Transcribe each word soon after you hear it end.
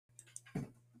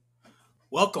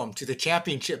Welcome to the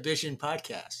Championship Vision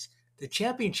Podcast. The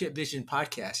Championship Vision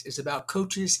Podcast is about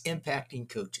coaches impacting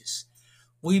coaches.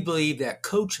 We believe that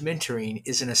coach mentoring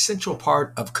is an essential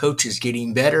part of coaches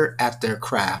getting better at their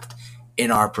craft in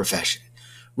our profession.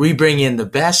 We bring in the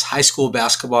best high school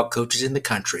basketball coaches in the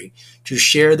country to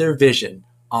share their vision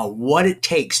on what it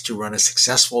takes to run a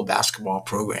successful basketball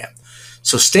program.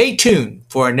 So stay tuned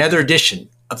for another edition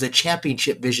of the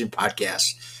Championship Vision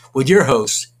Podcast with your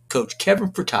host, Coach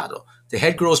Kevin Furtado, the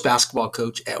head girls basketball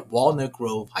coach at Walnut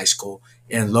Grove High School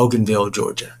in Loganville,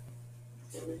 Georgia.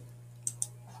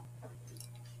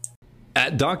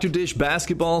 At Dr. Dish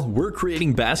Basketball, we're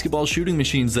creating basketball shooting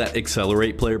machines that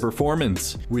accelerate player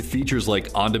performance. With features like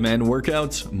on-demand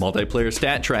workouts, multiplayer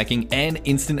stat tracking, and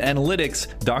instant analytics,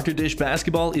 Dr. Dish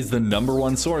Basketball is the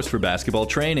 #1 source for basketball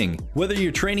training. Whether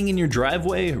you're training in your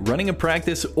driveway, running a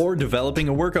practice, or developing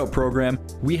a workout program,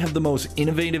 we have the most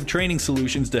innovative training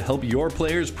solutions to help your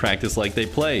players practice like they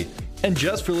play. And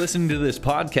just for listening to this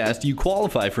podcast, you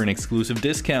qualify for an exclusive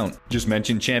discount. Just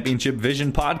mention Championship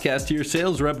Vision Podcast to your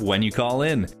sales rep when you call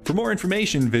in. For more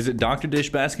information, visit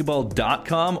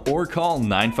drdishbasketball.com or call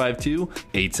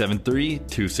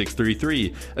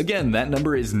 952-873-2633. Again, that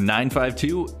number is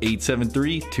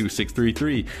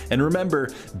 952-873-2633. And remember,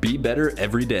 be better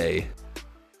every day.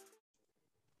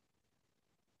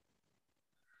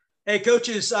 Hey,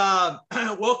 coaches,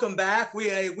 welcome back. We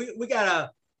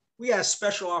got a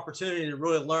special opportunity to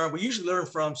really learn. We usually learn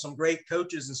from some great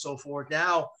coaches and so forth.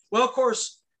 Now, well, of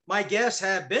course, my guests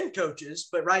have been coaches,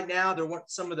 but right now they're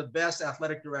some of the best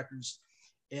athletic directors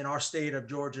in our state of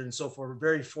Georgia and so forth. We're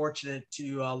very fortunate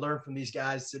to learn from these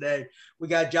guys today. We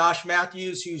got Josh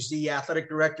Mathews, who's the athletic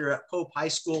director at Pope High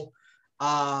School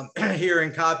here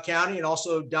in Cobb County, and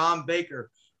also Don Baker,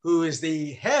 who is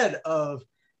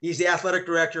he's the athletic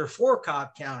director for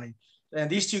Cobb County. And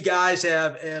these two guys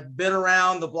have been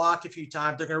around the block a few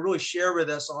times. They're going to really share with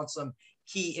us on some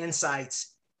key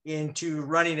insights into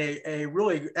running a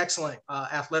really excellent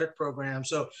athletic program.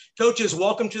 So, coaches,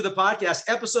 welcome to the podcast,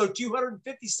 episode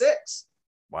 256.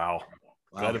 Wow.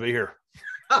 Glad to be here.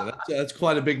 That's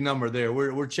quite a big number there.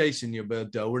 We're chasing you,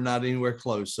 but we're not anywhere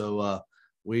close. So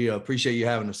we appreciate you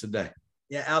having us today.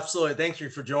 Yeah, absolutely. Thank you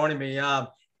for joining me.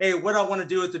 Hey, what I want to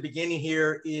do at the beginning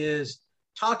here is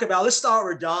talk about, let's start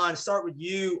with Don, start with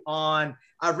you on,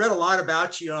 I've read a lot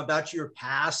about you, about your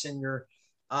past and your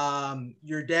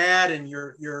dad and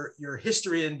your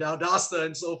history in Valdosta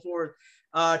and so forth.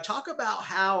 Talk about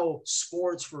how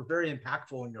sports were very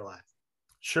impactful in your life.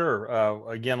 Sure.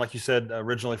 Again, like you said,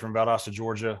 originally from Valdosta,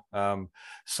 Georgia,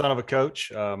 son of a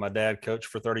coach. My dad coached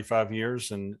for 35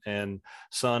 years and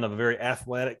son of a very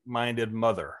athletic-minded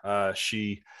mother.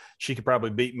 She could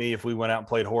probably beat me if we went out and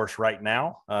played horse right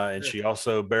now. And she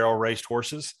also barrel raced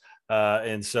horses.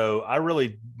 And so I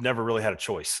never really had a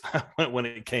choice when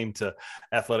it came to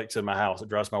athletics in my house. It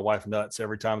drives my wife nuts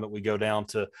every time that we go down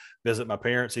to visit my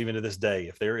parents, even to this day.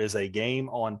 If there is a game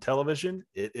on television,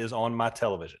 it is on my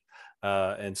television.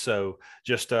 And so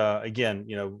just, again,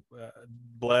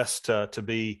 blessed to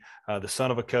be the son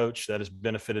of a coach that has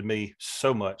benefited me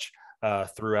so much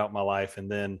throughout my life.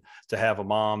 And then to have a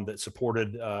mom that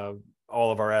supported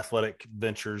all of our athletic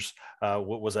ventures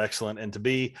was excellent. And to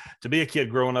be a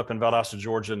kid growing up in Valdosta,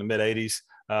 Georgia in the mid-'80s,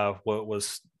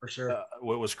 was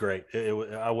great.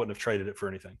 I wouldn't have traded it for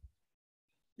anything.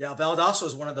 Yeah, Valdosta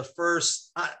was one of the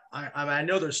first. I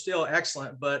know they're still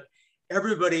excellent, but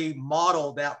everybody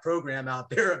modeled that program out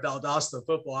there at Valdosta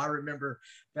football. I remember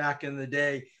back in the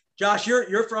day. Josh,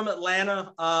 you're from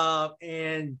Atlanta,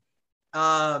 and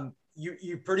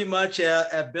you pretty much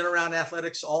have been around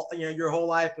athletics your whole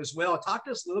life as well. Talk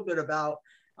to us a little bit about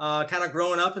kind of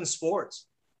growing up in sports.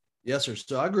 Yes, sir.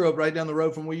 So I grew up right down the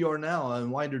road from where you are now in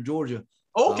Winder, Georgia.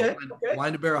 Okay.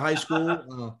 Winder High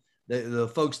School. The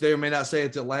folks there may not say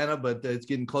it's Atlanta, but it's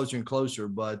getting closer and closer.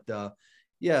 But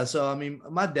yeah, so I mean,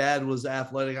 my dad was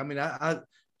athletic. I mean, I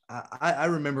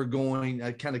remember going,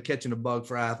 kind of catching a bug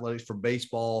for athletics, for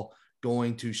baseball,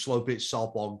 going to slow pitch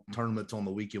softball tournaments on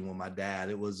the weekend with my dad.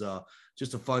 It was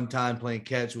just a fun time playing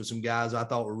catch with some guys I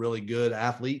thought were really good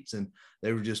athletes, and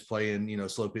they were just playing,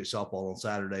 slow pitch softball on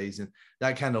Saturdays, and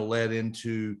that kind of led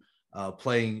into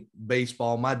playing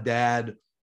baseball. My dad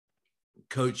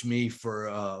coached me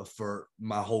for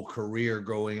my whole career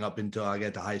growing up until I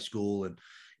got to high school. And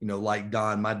like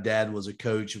Don, my dad was a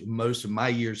coach. Most of my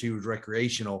years, he was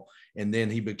recreational, and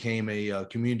then he became a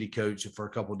community coach for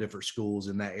a couple of different schools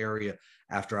in that area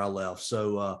after I left.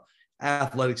 So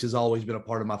athletics has always been a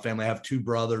part of my family. I have two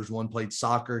brothers. One played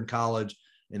soccer in college,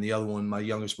 and the other one, my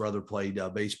youngest brother, played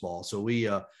baseball. So we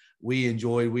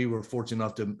were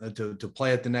fortunate enough to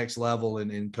play at the next level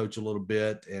and coach a little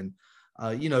bit. And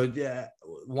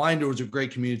Winder was a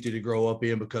great community to grow up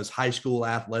in because high school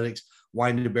athletics,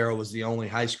 Winder was the only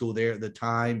high school there at the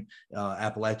time.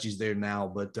 Appalachia's there now,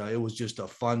 but it was just a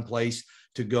fun place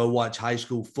to go watch high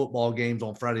school football games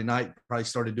on Friday night. Probably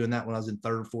started doing that when I was in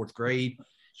 3rd or 4th grade.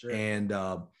 Sure. And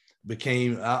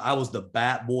I was the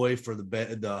bat boy for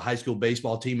the high school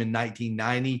baseball team in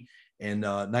 1990 and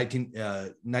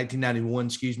 1991,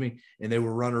 excuse me. And they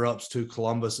were runner-ups to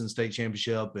Columbus and state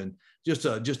championship, and just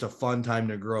a fun time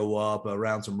to grow up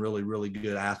around some really, really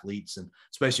good athletes, and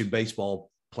especially baseball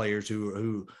players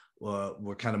who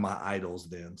were kind of my idols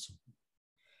then. So.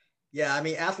 Yeah, I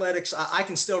mean, athletics, I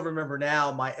can still remember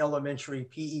now my elementary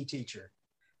PE teacher.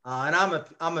 And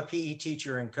I'm a PE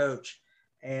teacher and coach,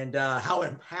 and how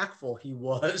impactful he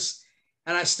was.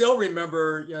 And I still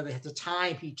remember, the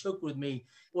time he took with me.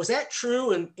 Was that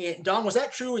true? And Don, was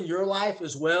that true in your life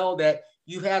as well, that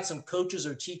you had some coaches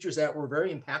or teachers that were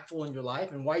very impactful in your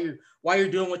life, and why you're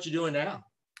doing what you're doing now?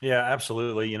 Yeah,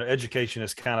 absolutely. Education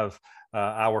is kind of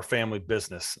our family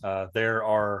business. There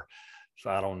are,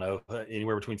 I don't know,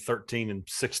 anywhere between 13 and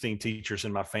 16 teachers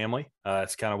in my family.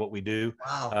 It's kind of what we do.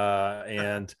 Wow.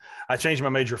 And I changed my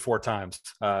major 4 times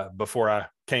before I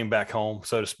came back home,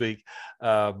 so to speak.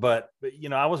 But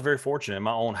I was very fortunate in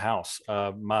my own house.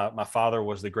 My father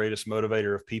was the greatest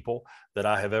motivator of people that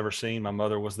I have ever seen. My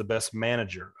mother was the best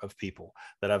manager of people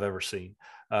that I've ever seen.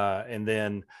 And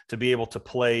then to be able to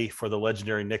play for the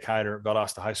legendary Nick Hyder at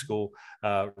Valdosta High School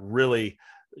really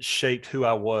shaped who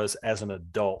I was as an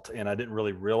adult. And I didn't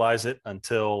really realize it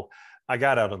until I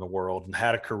got out in the world and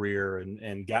had a career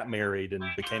and got married and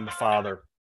became a father.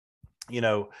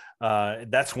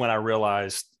 That's when I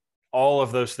realized all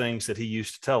of those things that he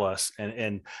used to tell us.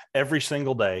 And every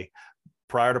single day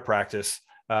prior to practice,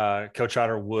 Coach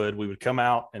Hyder we would come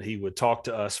out and he would talk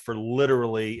to us for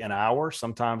literally an hour,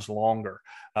 sometimes longer.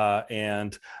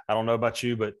 And I don't know about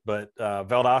you, but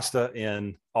Valdosta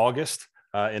in August,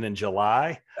 and in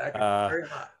July,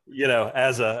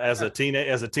 as a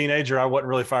teenager, I wasn't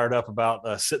really fired up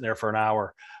about sitting there for an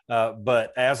hour.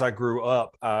 But as I grew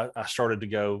up, I started to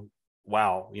go,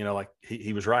 wow, like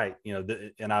he was right,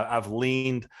 and I've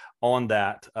leaned on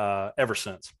that ever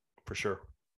since, for sure.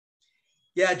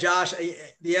 Yeah, Josh,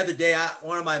 the other day,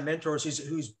 one of my mentors,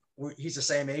 he's the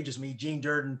same age as me, Gene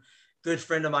Durden, good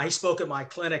friend of mine. He spoke at my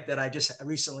clinic that I just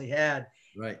recently had.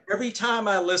 Right. Every time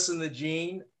I listen to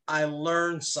Gene, I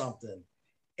learned something,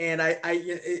 and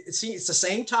it's the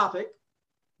same topic,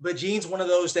 but Gene's one of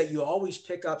those that you always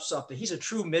pick up something. He's a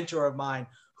true mentor of mine.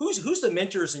 Who's the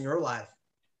mentors in your life?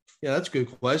 Yeah, that's a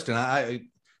good question. I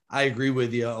agree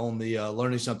with you on the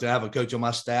learning something. I have a coach on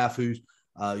my staff who's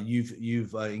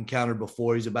you've encountered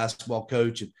before. He's a basketball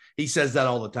coach, and he says that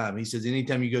all the time. He says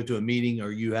anytime you go to a meeting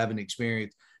or you have an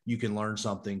experience, you can learn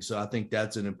something. So I think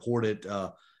that's an important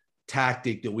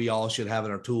tactic that we all should have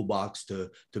in our toolbox to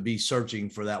be searching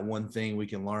for that one thing we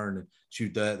can learn. And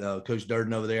shoot, that Coach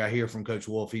Durden over there, I hear from Coach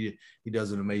Wolf, he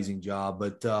does an amazing job.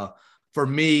 But for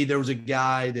me, there was a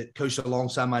guy that coached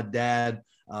alongside my dad,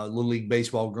 Little League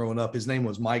baseball growing up. His name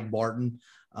was Mike Barton.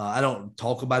 I don't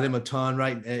talk about him a ton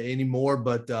anymore,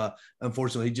 but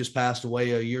unfortunately he just passed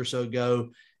away a year or so ago.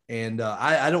 And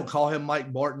I don't call him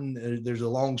Mike Barton. There's a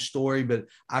long story, but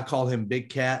I call him Big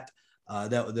Cat.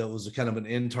 That was a kind of an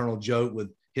internal joke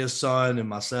with his son and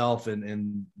myself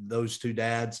and those two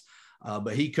dads.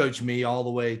 But he coached me all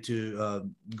the way to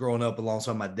growing up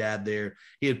alongside my dad there.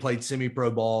 He had played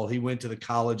semi-pro ball. He went to the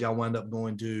college I wound up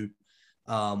going to.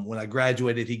 When I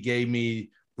graduated, he gave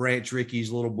me Branch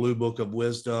Rickey's little blue book of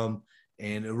wisdom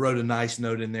and wrote a nice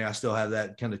note in there. I still have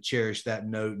that, kind of cherish that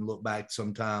note and look back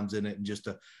sometimes in it and just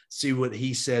to see what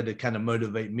he said to kind of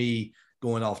motivate me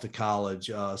going off to college.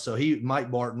 So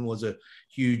Mike Barton was a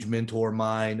huge mentor of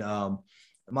mine.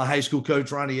 My high school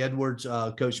coach, Ronnie Edwards,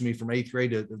 coached me from 8th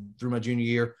grade through my junior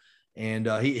year. And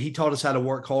he taught us how to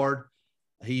work hard.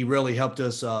 He really helped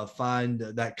us find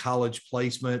that college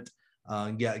placement.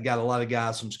 Got a lot of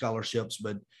guys some scholarships,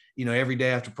 but every day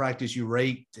after practice you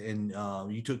raked and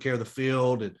you took care of the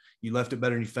field and you left it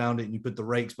better than you found it and you put the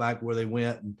rakes back where they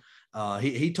went. And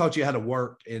he taught you how to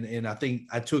work. And I think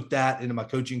I took that into my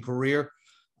coaching career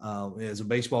as a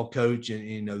baseball coach.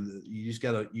 And, you just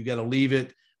gotta leave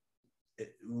it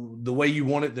the way you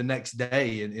want it the next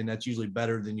day. And that's usually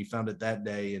better than you found it that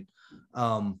day.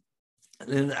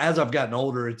 And as I've gotten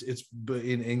older, it's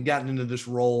gotten into this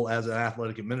role as an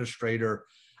athletic administrator,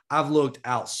 I've looked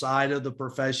outside of the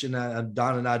profession.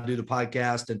 Don and I do the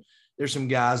podcast, and there's some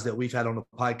guys that we've had on the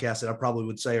podcast that I probably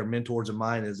would say are mentors of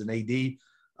mine as an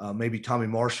AD, maybe Tommy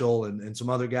Marshall and some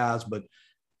other guys. But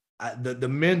the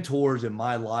mentors in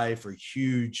my life are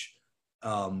huge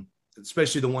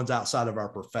especially the ones outside of our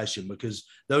profession, because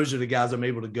those are the guys I'm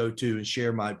able to go to and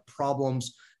share my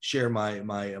problems, share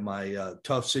my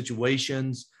tough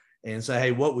situations, and say,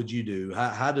 hey, what would you do?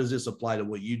 How does this apply to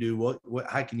what you do?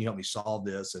 How can you help me solve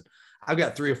this? And I've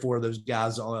got 3 or 4 of those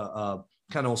guys on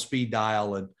kind of on speed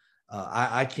dial, and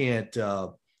I can't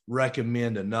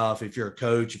recommend enough. If you're a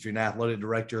coach, if you're an athletic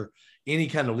director, any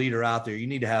kind of leader out there, you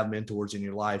need to have mentors in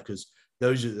your life, because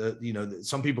those are,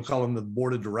 some people call them the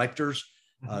board of directors,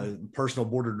 personal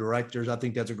board of directors. I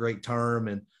think that's a great term.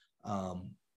 And,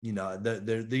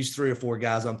 these 3 or 4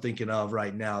 guys I'm thinking of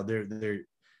right now, they're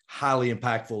highly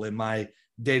impactful in my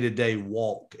day-to-day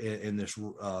walk in this,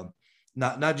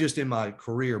 not just in my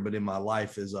career, but in my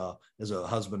life as a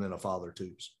husband and a father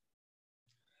too.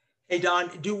 Hey, Don,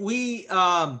 do we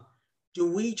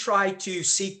try to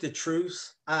seek the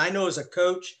truth? I know as a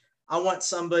coach, I want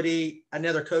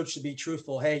another coach to be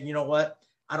truthful. Hey, you know what?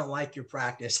 I don't like your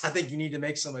practice. I think you need to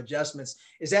make some adjustments.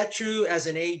 Is that true as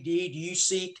an AD? Do you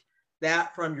seek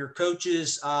that from your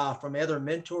coaches, from other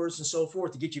mentors and so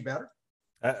forth to get you better?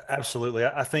 Absolutely.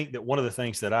 I think that one of the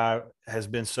things that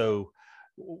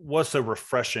was so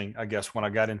refreshing, I guess, when I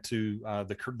got into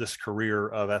this career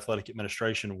of athletic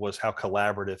administration, was how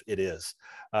collaborative it is.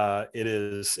 It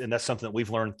is, and that's something that we've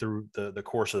learned through the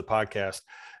course of the podcast,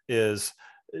 is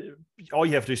all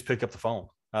you have to do is pick up the phone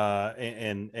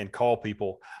and call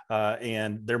people,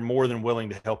 and they're more than willing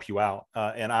to help you out.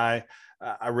 And I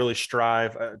really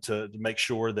strive to make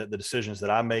sure that the decisions that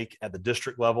I make at the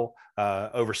district level,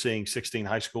 overseeing 16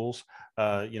 high schools,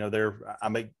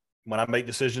 when I make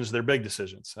decisions, they're big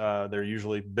decisions. They're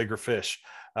usually bigger fish.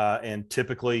 And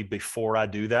typically before I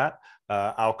do that,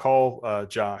 I'll call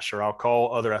Josh, or I'll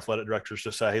call other athletic directors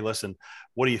to say, hey, listen,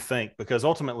 what do you think? Because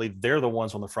ultimately they're the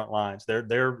ones on the front lines. They're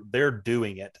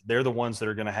doing it. They're the ones that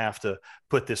are going to have to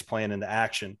put this plan into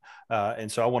action.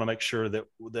 And so I want to make sure that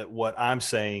what I'm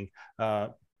saying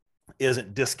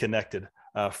isn't disconnected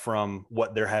from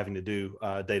what they're having to do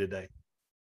day to day.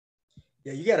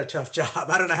 Yeah, you got a tough job.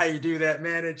 I don't know how you do that,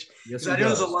 manage. Yes, I know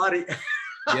there's a lot of.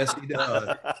 Yes, he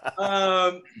does.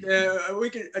 We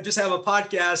could just have a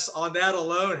podcast on that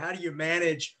alone. How do you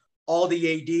manage all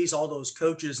the ADs, all those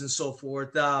coaches, and so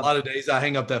forth? A lot of days I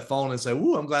hang up that phone and say,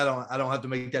 "Ooh, I'm glad I don't have to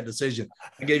make that decision.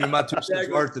 I gave you my 2 cents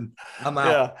worth, and I'm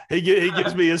out." Yeah, he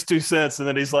gives me his 2 cents, and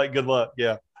then he's like, "Good luck."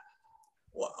 Yeah.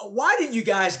 Why did you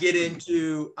guys get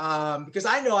into? Because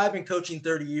I know I've been coaching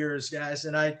 30 years, guys,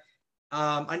 and I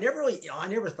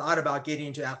never thought about getting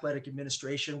into athletic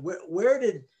administration. Where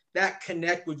did that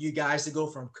connect with you guys to go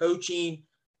from coaching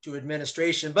to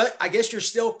administration? But I guess you're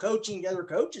still coaching other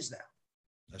coaches now.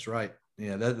 That's right.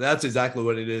 Yeah, that's exactly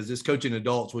what it is. It's coaching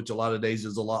adults, which a lot of days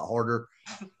is a lot harder.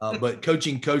 But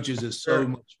coaching coaches is so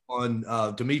much fun.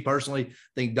 To me personally, I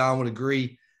think Don would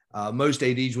agree. Most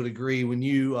ADs would agree. When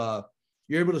you're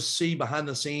able to see behind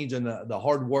the scenes and the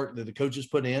hard work that the coaches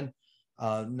put in,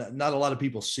 not a lot of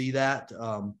people see that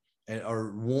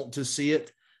or want to see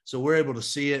it. So we're able to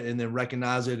see it and then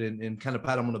recognize it and kind of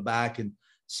pat them on the back and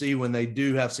see when they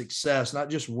do have success, not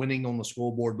just winning on the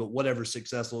school board, but whatever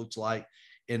success looks like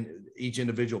in each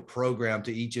individual program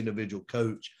to each individual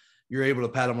coach. You're able to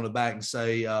pat them on the back and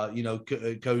say,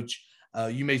 Coach,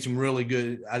 you made some really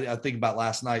good. I think about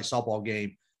last night's softball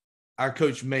game. Our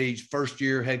coach made first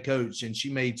year head coach, and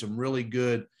she made some really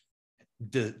good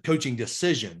coaching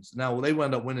decisions. Now, they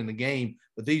wound up winning the game,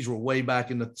 but these were way back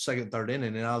in the second, third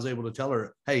inning. And I was able to tell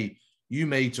her, hey, you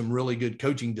made some really good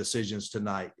coaching decisions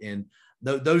tonight. And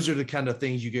those are the kind of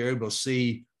things you get able to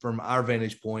see from our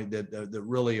vantage point that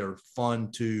really are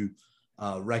fun to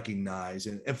recognize.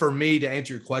 And for me, to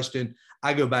answer your question,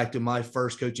 I go back to my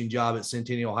first coaching job at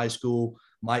Centennial High School.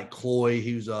 Mike Cloy,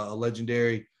 he was a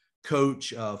legendary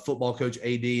coach, football coach,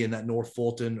 AD in that North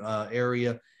Fulton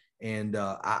area. And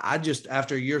I just,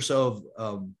 after a year or so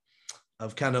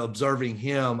of kind of observing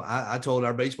him, I told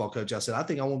our baseball coach, I said, I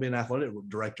think I want to be an athletic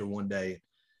director one day.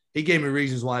 He gave me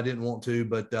reasons why I didn't want to,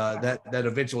 but that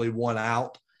eventually won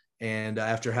out. And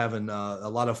after having a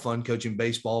lot of fun coaching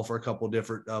baseball for a couple of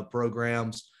different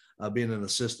programs, being an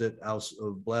assistant, I was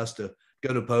blessed to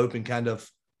go to Pope and kind of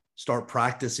start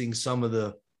practicing some of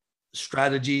the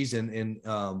strategies and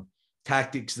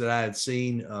tactics that I had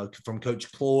seen from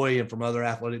Coach Cloy and from other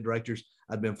athletic directors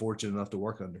I'd been fortunate enough to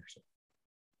work under. So.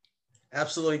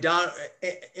 Absolutely, Don.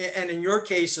 And in your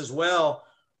case as well,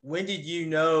 when did you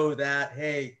know that,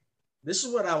 hey, this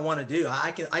is what I want to do?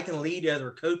 I can lead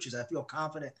other coaches. I feel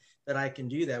confident that I can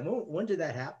do that. When did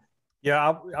that happen?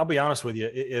 Yeah, I'll be honest with you.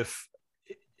 If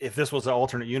this was an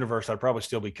alternate universe, I'd probably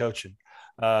still be coaching.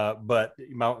 But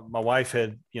my wife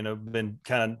had, been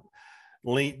kind of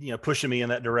pushing me in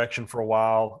that direction for a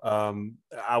while.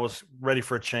 I was ready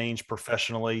for a change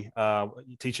professionally,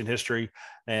 teaching history,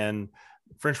 and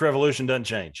French Revolution doesn't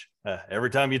change. Every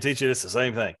time you teach it, it's the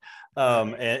same thing.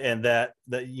 And that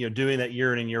doing that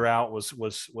year in and year out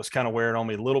was kind of wearing on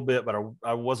me a little bit, but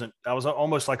I was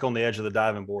almost like on the edge of the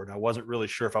diving board. I wasn't really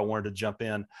sure if I wanted to jump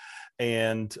in.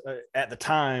 And at the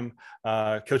time,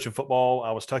 coaching football,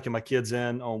 I was tucking my kids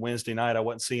in on Wednesday night. I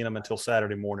wasn't seeing them until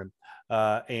Saturday morning.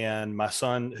 And my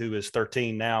son, who is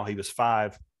 13 now, he was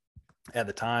 5 at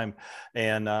the time.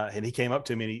 And he came up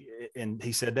to me and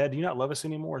he said, "Dad, do you not love us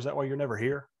anymore? Is that why you're never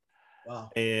here?" Wow.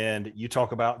 And you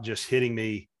talk about just hitting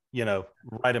me,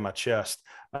 right in my chest.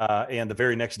 And the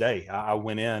very next day I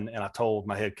went in and I told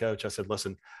my head coach, I said,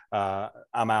 "Listen,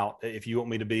 I'm out. If you want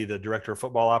me to be the director of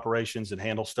football operations and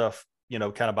handle stuff,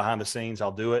 kind of behind the scenes,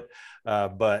 I'll do it.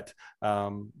 But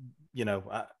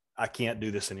I can't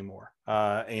do this anymore."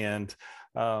 And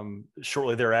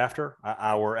shortly thereafter,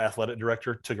 our athletic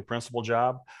director took a principal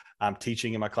job. I'm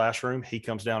teaching in my classroom. He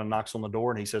comes down and knocks on the door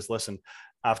and he says, "Listen,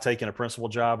 I've taken a principal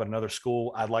job at another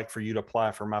school. I'd like for you to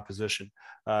apply for my position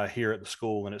here at the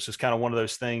school." And it's just kind of one of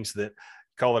those things that,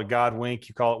 call it a God wink,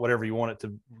 you call it whatever you want it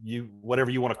to,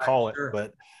 whatever you want to call it. Sure.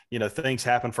 But, things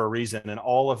happen for a reason. And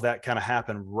all of that kind of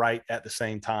happened right at the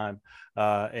same time.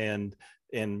 And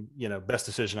best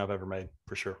decision I've ever made,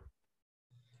 for sure.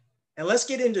 And let's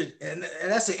get into, and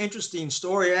that's an interesting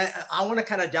story. I want to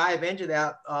kind of dive into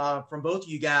that from both of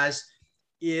you guys.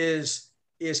 Is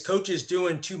coaches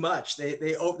doing too much?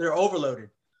 They're overloaded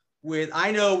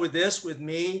with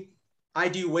me, I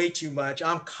do way too much.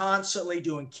 I'm constantly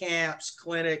doing camps,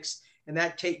 clinics, and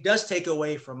that does take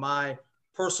away from my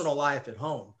personal life at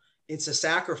home. It's a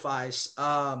sacrifice.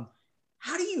 How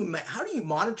do you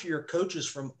monitor your coaches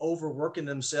from overworking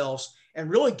themselves and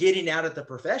really getting out of the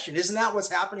profession? Isn't that what's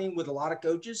happening with a lot of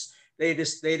coaches? They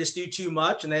just do too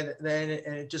much, and then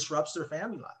it disrupts their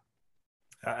family life.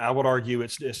 I would argue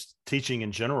it's teaching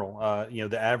in general.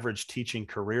 The average teaching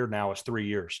career now is 3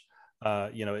 years.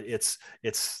 It's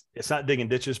not digging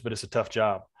ditches, but it's a tough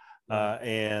job.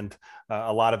 And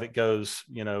a lot of it goes,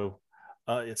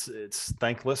 it's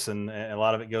thankless, and a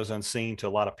lot of it goes unseen to a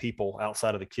lot of people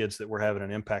outside of the kids that we're having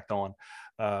an impact on.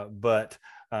 But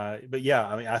yeah,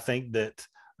 I mean, I think that,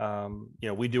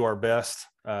 we do our best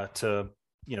to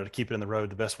keep it in the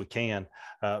road the best we can.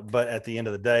 But at the end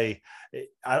of the day,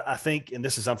 I think, and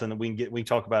this is something that we can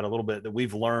talk about a little bit, that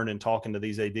we've learned in talking to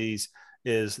these ADs,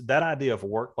 is that idea of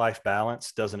work-life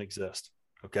balance doesn't exist.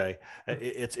 Okay.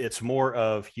 It's more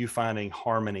of you finding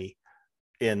harmony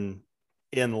in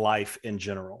life in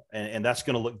general. And that's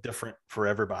going to look different for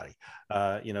everybody.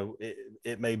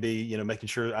 It may be, making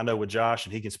sure, I know with Josh,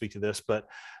 and he can speak to this, but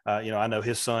I know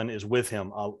his son is with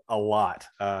him a lot,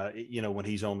 when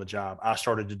he's on the job. I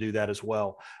started to do that as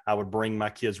well. I would bring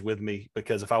my kids with me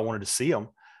because if I wanted to see them,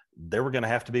 they were going to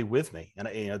have to be with me.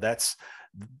 And, that's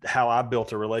how I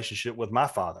built a relationship with my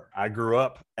father. I grew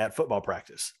up at football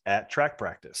practice, at track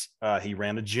practice. He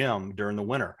ran a gym during the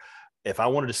winter. If I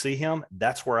wanted to see him,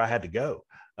 that's where I had to go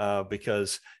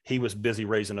because he was busy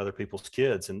raising other people's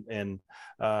kids. And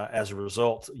as a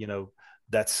result,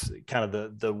 that's kind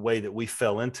of the way that we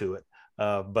fell into it.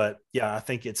 But yeah, I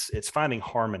think it's finding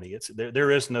harmony.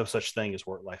 There is no such thing as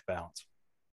work-life balance.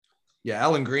 Yeah.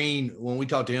 Alan Green, when we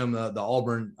talked to him, the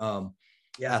Auburn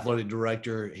athletic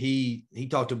director, he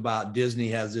talked about Disney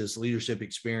has this leadership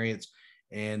experience,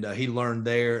 and he learned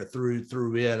there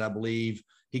through it, I believe.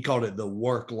 He called it the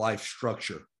work-life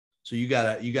structure. So you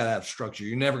gotta have structure.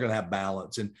 You're never gonna have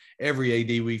balance. And every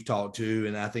AD we've talked to,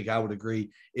 and I think I would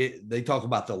agree, they talk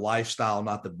about the lifestyle,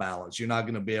 not the balance. You're not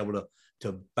gonna be able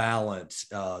to balance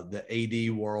the AD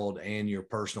world and your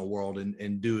personal world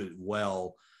and do it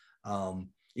well.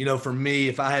 For me,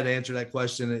 if I had to answer that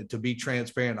question, to be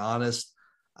transparent and honest,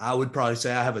 I would probably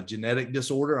say I have a genetic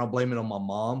disorder. I'll blame it on my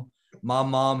mom. My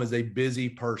mom is a busy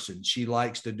person. She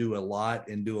likes to do a lot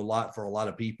and do a lot for a lot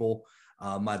of people.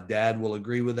 My dad will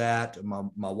agree with that.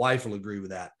 My wife will agree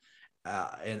with that.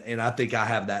 And I think I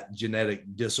have that genetic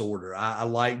disorder. I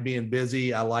like being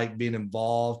busy. I like being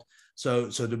involved. So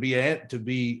to be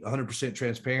 100%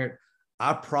 transparent,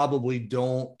 I probably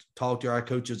don't talk to our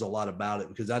coaches a lot about it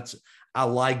because I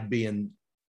like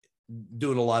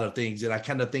doing a lot of things. And I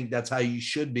kind of think that's how you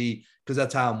should be because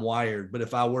that's how I'm wired. But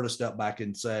if I were to step back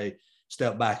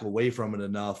away from it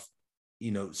enough,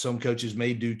 some coaches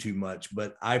may do too much,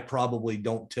 but I probably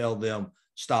don't tell them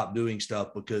stop doing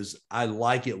stuff because I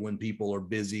like it when people are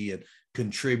busy and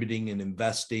contributing and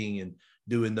investing and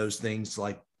doing those things.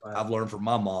 Like I've learned from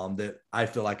my mom that I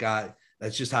feel like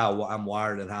that's just how I'm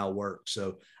wired and how I work.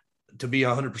 So to be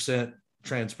 100%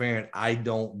 transparent. I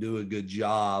don't do a good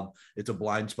job. It's a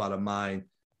blind spot of mine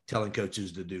telling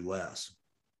coaches to do less.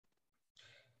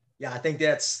 Yeah, I think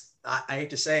that's, I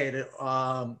hate to say it,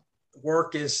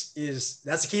 work is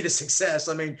that's the key to success.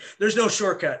 I mean, there's no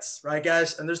shortcuts, right,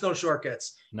 guys? And there's no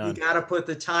shortcuts. None. You got to put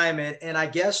the time in, and I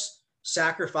guess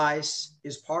sacrifice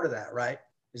is part of that, right?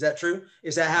 Is that true?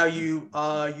 Is that how you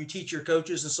you teach your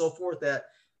coaches and so forth? That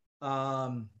I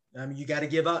mean, you got to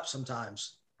give up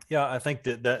sometimes. Yeah, I think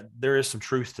that there is some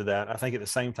truth to that. I think at the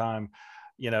same time,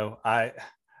 you know,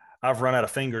 I've run out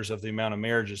of fingers of the amount of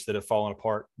marriages that have fallen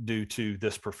apart due to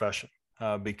this profession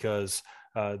because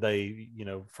they, you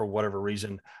know, for whatever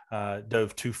reason,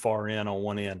 dove too far in on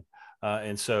one end.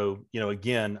 And so, you know,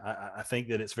 again, I think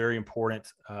that it's very important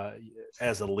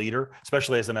as a leader,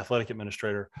 especially as an athletic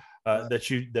administrator,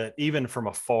 that even from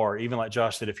afar, even like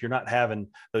Josh said, if you're not having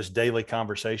those daily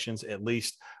conversations, at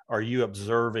least are you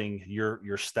observing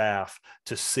your staff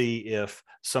to see if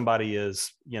somebody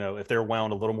is, you know, if they're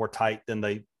wound a little more tight than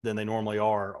they normally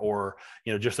are, or,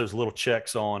 you know, just those little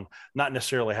checks on not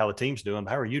necessarily how the team's doing,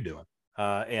 but how are you doing?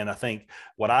 And I think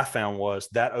what I found was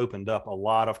that opened up a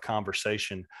lot of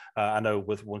conversation. I know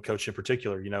with one coach in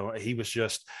particular, you know, he was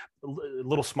just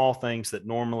little small things that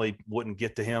normally wouldn't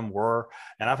get to him were,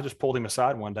 and I just pulled him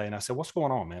aside one day and I said, "What's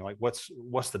going on, man? Like, what's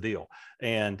the deal?"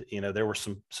 And, you know, there were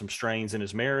some strains in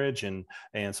his marriage and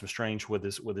some strains with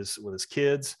his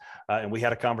kids. And we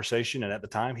had a conversation. And at the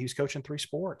time he was coaching 3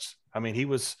 sports. I mean, he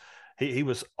was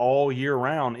all year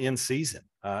round in season.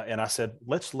 And I said,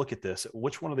 let's look at this.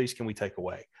 Which one of these can we take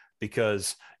away?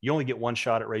 Because you only get one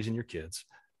shot at raising your kids.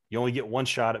 You only get one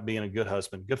shot at being a good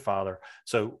husband, good father.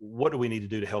 So what do we need to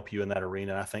do to help you in that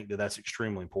arena? And I think that that's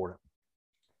extremely important.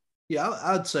 Yeah,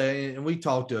 I'd say, and we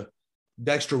talked to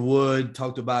Dexter Wood,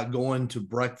 talked about going to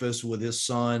breakfast with his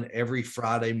son every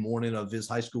Friday morning of his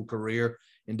high school career.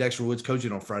 And Dexter Wood's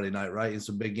coaching on Friday night, right? It's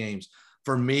some big games.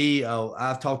 For me,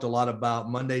 I've talked a lot about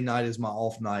Monday night is my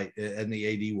off night in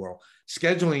the AD world.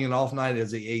 Scheduling an off night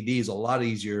as the AD is a lot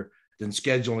easier than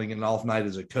scheduling an off night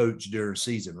as a coach during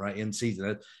season, right? In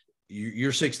season,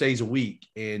 you're 6 days a week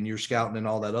and you're scouting and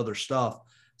all that other stuff.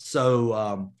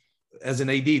 So as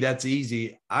an AD, that's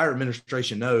easy. Our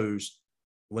administration knows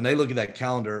when they look at that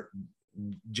calendar,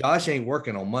 Josh ain't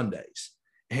working on Mondays.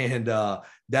 And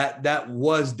that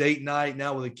was date night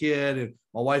now with a kid, and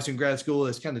my wife's in grad school.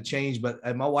 It's kind of changed, but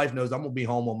my wife knows I'm going to be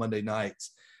home on Monday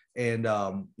nights. And,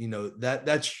 you know,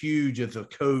 that's huge if a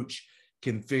coach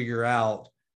can figure out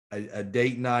a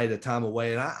date night, a time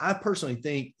away. And I personally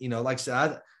think, you know, like I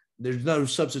said, there's no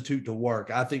substitute to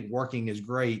work. I think working is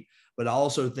great, but I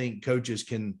also think coaches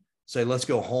can say, let's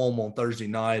go home on Thursday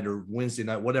night or Wednesday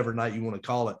night, whatever night you want to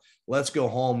call it. Let's go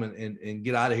home and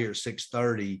get out of here at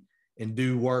 6:30 and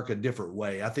do work a different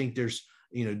way. I think there's,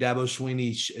 you know, Dabo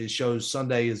Sweeney shows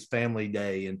Sunday is family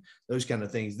day and those kind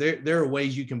of things. There are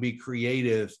ways you can be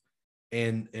creative,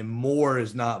 and more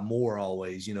is not more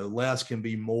always. You know, less can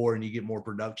be more and you get more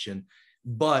production,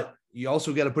 but you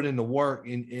also got to put in the work.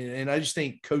 And I just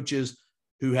think coaches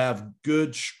who have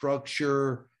good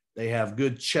structure, they have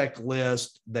good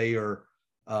checklist, they are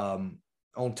on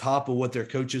top of what their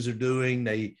coaches are doing.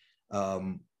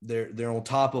 They're on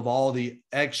top of all the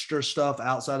extra stuff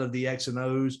outside of the X and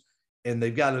O's, and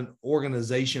they've got an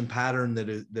organization pattern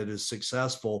that is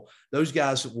successful. Those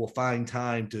guys will find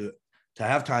time to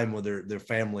have time with their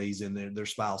families and their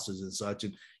spouses and such.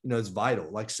 And, you know, it's vital.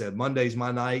 Like I said, Monday's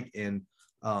my night. And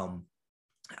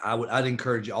I'd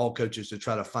encourage all coaches to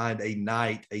try to find a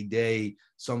night, a day,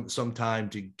 some time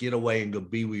to get away and go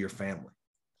be with your family.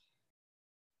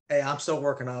 Hey, I'm still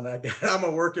working on that. I'm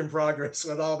a work in progress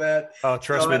with all that. Oh,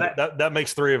 trust me, that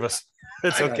makes 3 of us.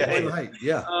 It's okay. Right.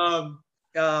 Yeah.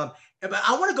 But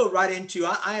I want to go right into,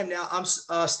 I'm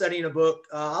studying a book.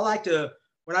 I like to,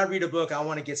 when I read a book, I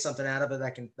want to get something out of it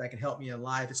that can help me in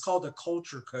life. It's called The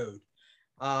Culture Code.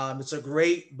 It's a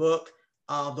great book.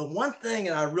 The one thing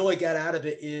that I really got out of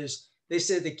it is they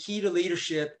said the key to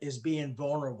leadership is being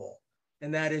vulnerable,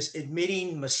 and that is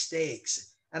admitting mistakes.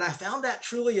 And I found that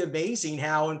truly amazing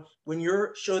how when you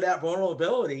show that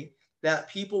vulnerability, that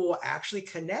people will actually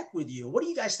connect with you. What do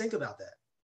you guys think about that?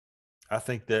 I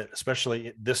think that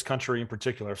especially this country in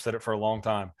particular, I've said it for a long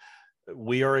time,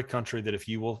 we are a country that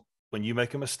when you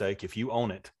make a mistake, if you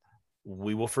own it,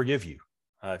 we will forgive you.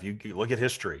 If you look at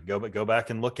history, go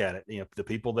back and look at it. You know, the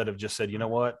people that have just said, you know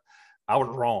what, I was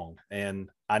wrong and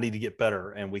I need to get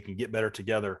better and we can get better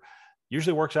together,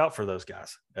 usually works out for those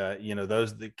guys. You know,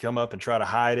 those that come up and try to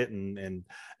hide it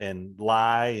and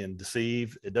lie and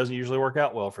deceive, it doesn't usually work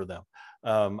out well for them.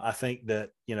 I think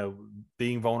that,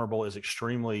 being vulnerable is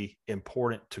extremely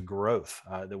important to growth,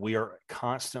 that we are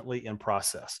constantly in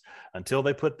process until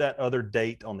they put that other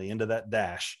date on the end of that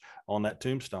dash on that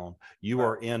tombstone. You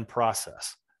are in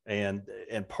process. And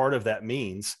part of that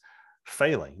means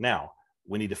failing. Now,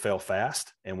 we need to fail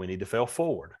fast and we need to fail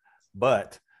forward,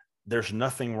 but there's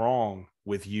nothing wrong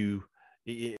with you.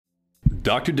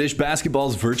 Dr. Dish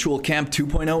Basketball's Virtual Camp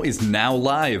 2.0 is now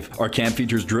live. Our camp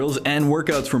features drills and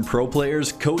workouts from pro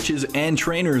players, coaches, and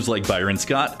trainers like Byron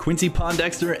Scott, Quincy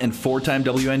Pondexter, and four-time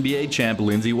WNBA champ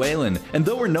Lindsay Whalen. And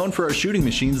though we're known for our shooting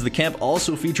machines, the camp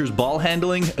also features ball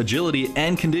handling, agility,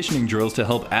 and conditioning drills to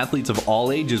help athletes of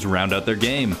all ages round out their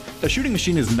game. A shooting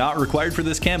machine is not required for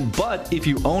this camp, but if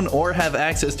you own or have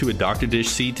access to a Dr.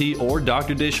 Dish CT or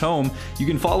Dr. Dish Home, you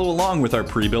can follow along with our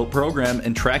pre-built program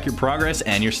and track your progress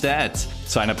and your stats.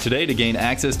 Sign up today to gain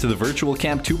access to the Virtual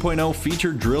Camp 2.0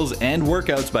 featured drills and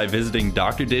workouts by visiting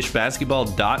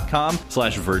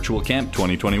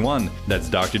drdishbasketball.com/virtualcamp2021. That's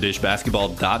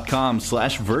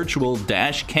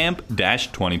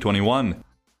drdishbasketball.com/virtual-camp-2021.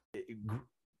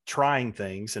 Trying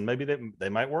things, and maybe they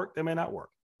might work, they may not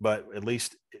work, but at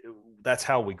least that's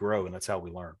how we grow and that's how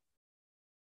we learn.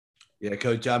 Yeah,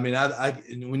 Coach. I mean, I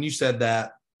when you said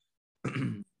that,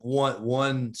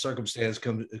 one circumstance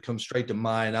comes straight to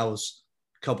mind. I was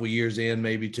a couple years in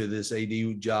maybe to this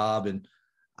AD job, and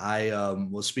I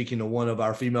was speaking to one of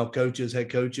our female coaches, head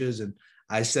coaches, and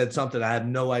I said something. I have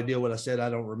no idea what I said.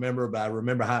 I don't remember, but I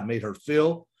remember how it made her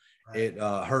feel. Right. It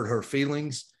hurt her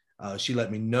feelings. She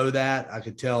let me know that. I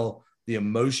could tell the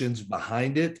emotions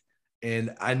behind it,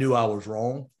 and I knew I was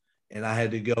wrong, and I had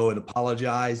to go and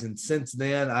apologize. And since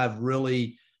then, I've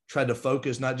really tried to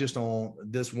focus not just on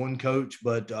this one coach,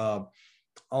 but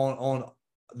on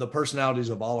the personalities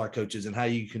of all our coaches and how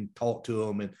you can talk to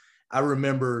them. And I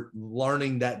remember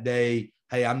learning that day,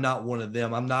 hey, I'm not one of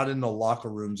them. I'm not in the locker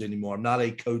rooms anymore. I'm not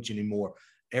a coach anymore.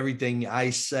 Everything I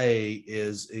say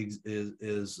is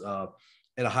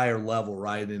at a higher level,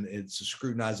 right? And it's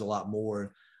scrutinized a lot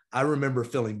more. I remember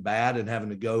feeling bad and having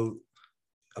to go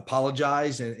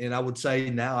apologize. And I would say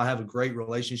now I have a great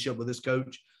relationship with this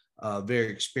coach. Very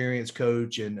experienced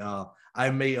coach, and I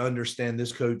may understand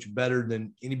this coach better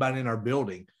than anybody in our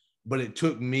building, but it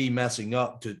took me messing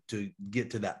up to get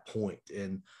to that point.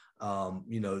 And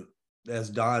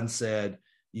as Don said,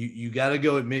 you got to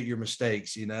go admit your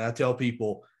mistakes. I tell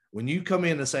people, when you come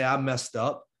in and say I messed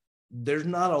up, there's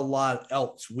not a lot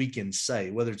else we can say,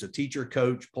 whether it's a teacher,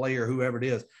 coach, player, whoever it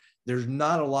is. There's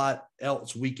not a lot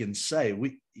else we can say.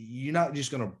 You're not just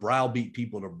going to browbeat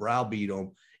people to browbeat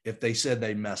them if they said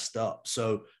they messed up.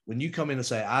 So when you come in and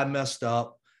say, I messed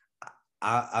up,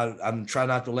 I'm trying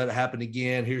not to let it happen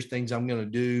again. Here's things I'm going to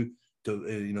do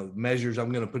to, measures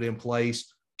I'm going to put in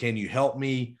place. Can you help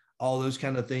me? All those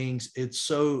kind of things. It's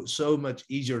so much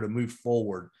easier to move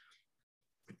forward.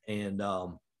 And,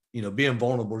 being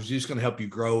vulnerable is just going to help you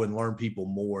grow and learn people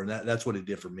more. And that's what it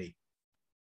did for me.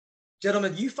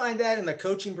 Gentlemen, do you find that in the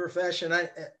coaching profession?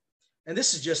 And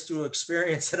this is just through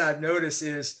experience that I've noticed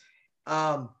is,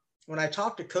 when I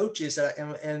talk to coaches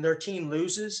and their team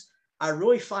loses, I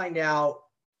really find out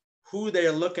who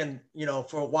they're looking,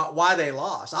 for why they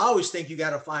lost. I always think you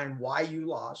got to find why you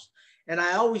lost. And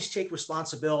I always take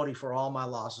responsibility for all my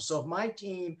losses. So if my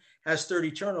team has 30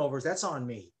 turnovers, that's on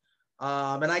me.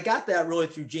 And I got that really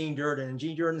through Gene Durden. And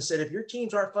Gene Durden said, if your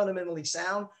teams aren't fundamentally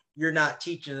sound, you're not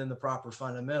teaching them the proper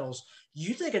fundamentals. Do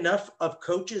you think enough of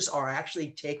coaches are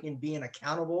actually being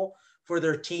accountable for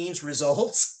their team's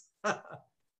results?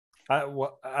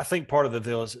 I think part of the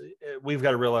deal is we've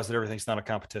got to realize that everything's not a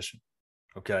competition.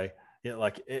 Okay.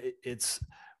 It's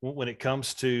when it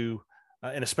comes to,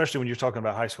 and especially when you're talking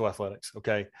about high school athletics.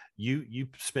 Okay. You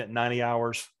spent 90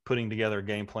 hours putting together a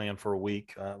game plan for a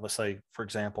week. Let's say, for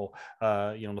example,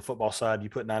 on the football side, you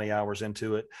put 90 hours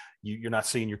into it. You're not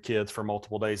seeing your kids for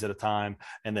multiple days at a time.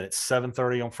 And then it's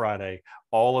 7:30 on Friday.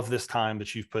 All of this time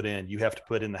that you've put in, you have to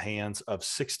put in the hands of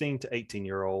 16 to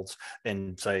 18-year-olds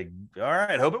and say, all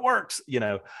right, hope it works,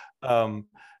 and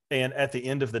at the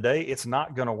end of the day, it's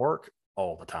not going to work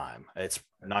all the time. It's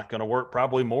not going to work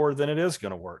probably more than it is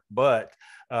going to work. But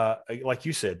like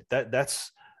you said,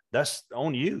 that's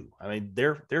on you. I mean,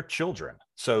 they're children.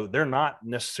 So they're not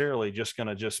necessarily just going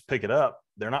to just pick it up.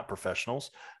 They're not professionals.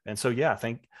 And so, yeah, I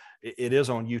think it is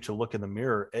on you to look in the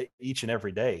mirror each and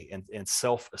every day and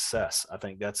self-assess. I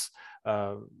think that's,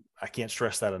 I can't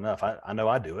stress that enough. I know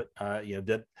I do it.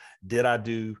 Did I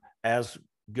do as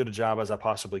good a job as I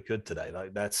possibly could today?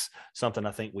 Like, that's something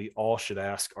I think we all should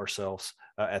ask ourselves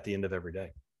at the end of every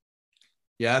day.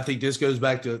 Yeah, I think this goes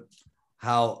back to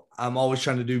how I'm always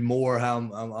trying to do more,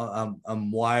 how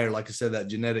I'm wired. Like I said, that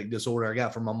genetic disorder I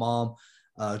got from my mom.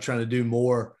 trying to do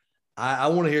more. I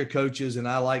want to hear coaches, and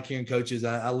I like hearing coaches.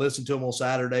 I listen to them on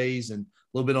Saturdays and a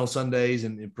little bit on Sundays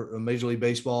and in Major League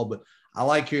Baseball, but I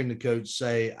like hearing the coach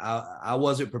say, I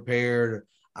wasn't prepared.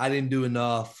 I didn't do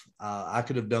enough. I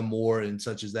could have done more, and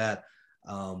such as that.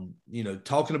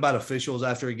 Talking about officials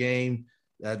after a game,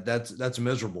 that's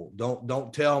miserable.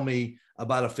 Don't tell me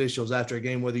about officials after a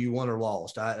game, whether you won or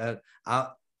lost. I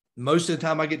most of the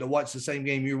time I get to watch the same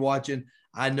game you're watching.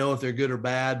 I know if they're good or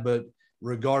bad, but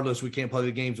regardless, we can't play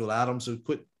the games without them. So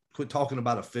quit talking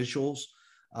about officials.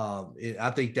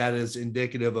 I think that is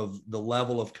indicative of the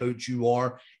level of coach you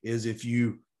are, is if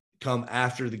you come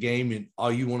after the game and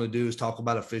all you want to do is talk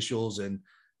about officials and,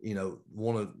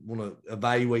 want to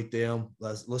evaluate them.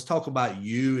 Let's talk about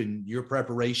you and your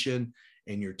preparation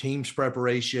and your team's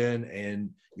preparation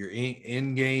and your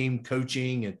in-game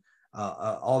coaching and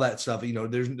all that stuff.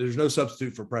 There's no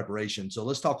substitute for preparation. So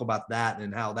let's talk about that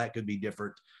and how that could be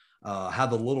different. How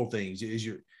the little things is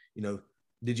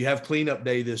did you have cleanup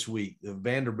day this week?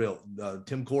 Vanderbilt,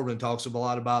 Tim Corbin talks a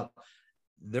lot about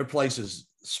their place is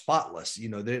spotless.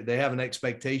 They have an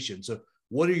expectation. So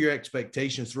what are your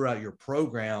expectations throughout your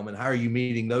program, and how are you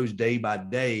meeting those day by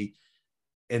day?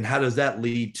 And how does that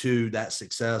lead to that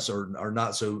success or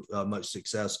not so much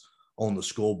success on the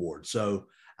scoreboard? So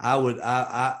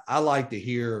I like to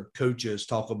hear coaches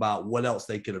talk about what else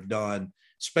they could have done,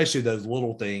 especially those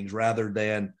little things, rather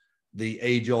than the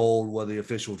age old, whether the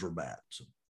officials were bad. So.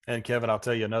 And Kevin, I'll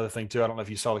tell you another thing too. I don't know if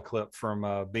you saw the clip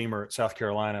from Beamer at South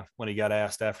Carolina when he got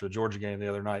asked after the Georgia game the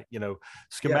other night.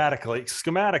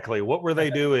 Schematically, what were they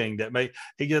doing that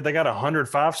they got 100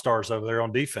 5-stars over there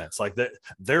on defense? Like that,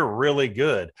 they're really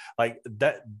good. Like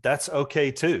that. That's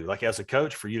okay too. Like as a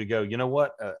coach, for you to go, you know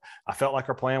what? I felt like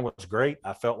our plan was great.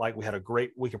 I felt like we had a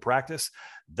great week of practice.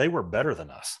 They were better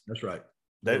than us. That's right.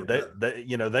 They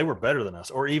were better than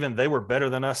us, or even they were better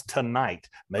than us tonight.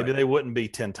 Maybe They wouldn't be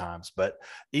 10 times, but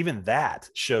even that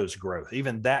shows growth.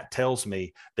 Even that tells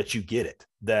me that you get it,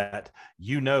 that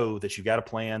that you got a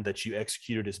plan, that you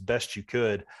executed as best you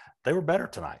could. They were better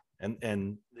tonight.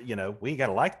 And we ain't got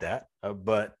to like that,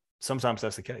 but sometimes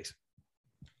that's the case.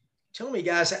 Tell me,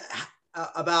 guys,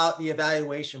 about the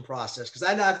evaluation process, because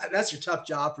I know that's your tough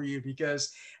job for you,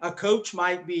 because a coach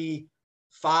might be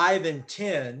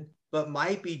 5-10, but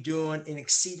might be doing an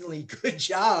exceedingly good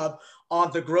job on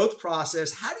the growth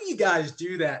process. How do you guys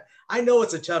do that? I know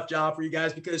it's a tough job for you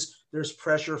guys because there's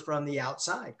pressure from the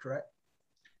outside, correct?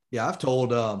 Yeah, I've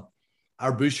told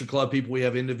our booster club people, we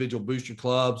have individual booster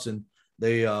clubs, and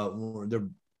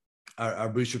our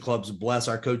booster clubs bless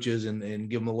our coaches and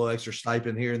give them a little extra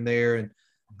stipend here and there. And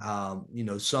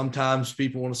sometimes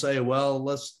people want to say, well,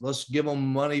 let's give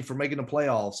them money for making the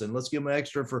playoffs, and let's give them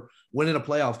extra for winning a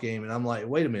playoff game. And I'm like,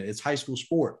 wait a minute, it's high school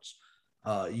sports.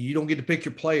 You don't get to pick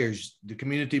your players. The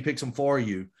community picks them for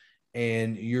you,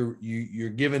 and you're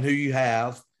given who you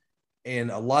have.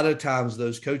 And a lot of times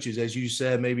those coaches, as you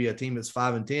said, maybe a team that's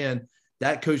 5-10,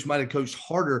 that coach might have coached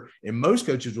harder. And most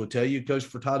coaches will tell you, Coach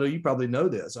Furtado, you probably know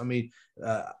this. I mean,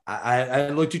 I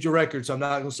looked at your record, so I'm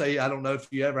not going to say I don't know if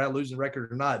you ever had a losing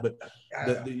record or not, but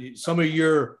some of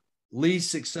your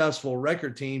least successful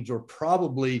record teams are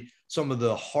probably some of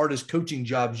the hardest coaching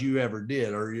jobs you ever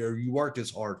did, or you worked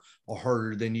as hard or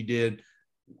harder than you did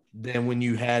than when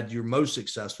you had your most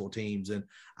successful teams. And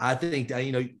I think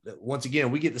that, once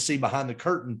again, we get to see behind the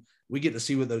curtain. We get to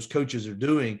see what those coaches are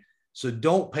doing. So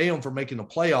don't pay them for making the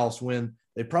playoffs when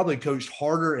they probably coached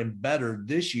harder and better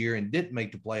this year and didn't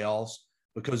make the playoffs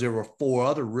because there were 4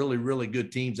 other really, really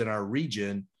good teams in our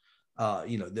region.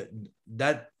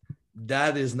 That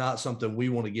is not something we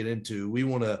want to get into. We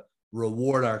want to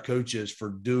reward our coaches for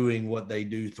doing what they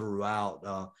do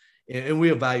throughout. And we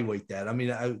evaluate that. I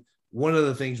mean, one of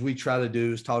the things we try to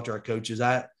do is talk to our coaches.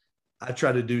 I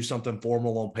try to do something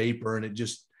formal on paper, and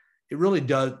it really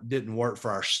didn't work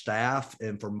for our staff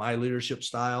and for my leadership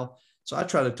style. So I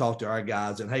try to talk to our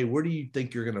guys and, hey, where do you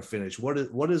think you're going to finish? What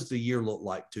does the year look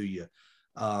like to you?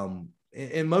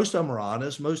 And most of them are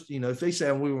honest. Most, if they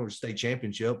say we want a state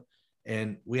championship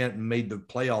and we hadn't made the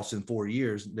playoffs in 4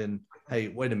 years, then, hey,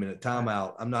 wait a minute, time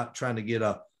out. I'm not trying to get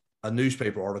a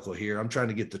newspaper article here. I'm trying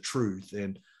to get the truth.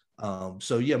 And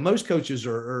most coaches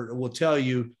will tell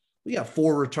you, we got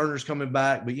 4 returners coming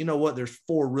back, but you know what? There's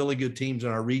 4 really good teams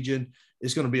in our region.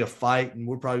 It's going to be a fight, and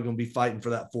we're probably going to be fighting for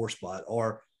that 4 spot.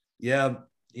 Or,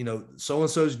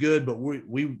 so-and-so is good, but we're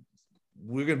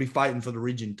going to be fighting for the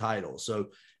region title. So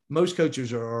most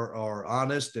coaches are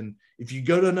honest. And if you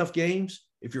go to enough games,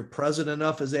 if you're present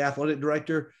enough as the athletic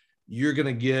director, you're going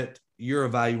to get your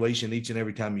evaluation each and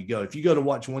every time you go. If you go to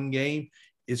watch one game,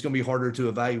 it's going to be harder to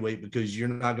evaluate because you're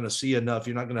not going to see enough.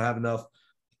 You're not going to have enough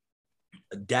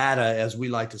data, as we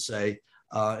like to say.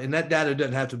 And that data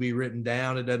doesn't have to be written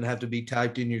down. It doesn't have to be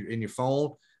typed in your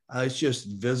phone. It's just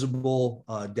visible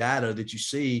data that you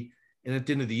see. And at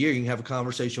the end of the year, you can have a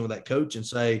conversation with that coach and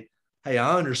say, hey,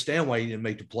 I understand why you didn't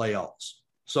make the playoffs.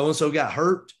 So-and-so got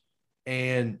hurt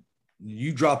and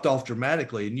you dropped off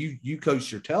dramatically, and you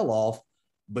coached your tail off,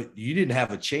 but you didn't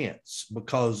have a chance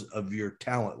because of your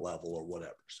talent level or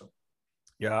whatever. So,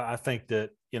 yeah, I think that,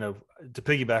 to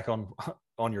piggyback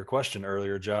on your question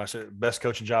earlier, Josh, best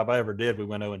coaching job I ever did, we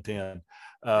went 0-10.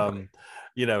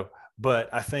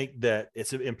 But I think that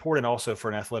it's important also for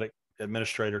an athletic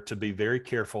administrator to be very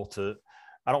careful to,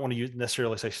 I don't want to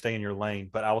necessarily say stay in your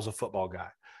lane, but I was a football guy.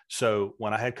 So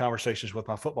when I had conversations with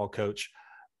my football coach,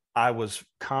 I was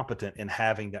competent in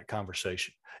having that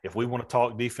conversation. If we want to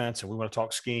talk defense and we want to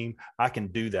talk scheme, I can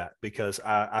do that because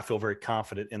I feel very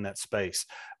confident in that space.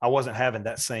 I wasn't having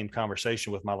that same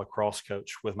conversation with my lacrosse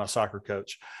coach, with my soccer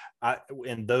coach.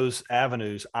 In those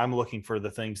avenues, I'm looking for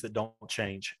the things that don't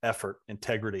change: effort,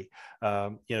 integrity,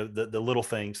 the little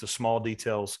things, the small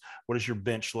details. What does your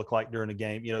bench look like during a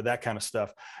game? That kind of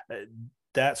stuff.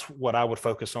 That's what I would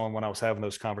focus on when I was having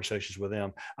those conversations with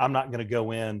them. I'm not going to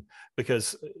go in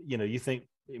because, you think,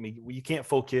 you can't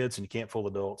fool kids and you can't fool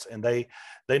adults, and they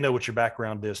know what your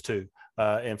background is too.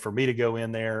 And for me to go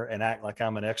in there and act like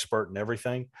I'm an expert in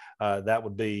everything, that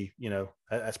would be,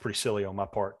 that's pretty silly on my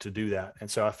part to do that.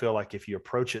 And so I feel like if you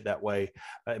approach it that way,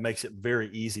 it makes it very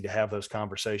easy to have those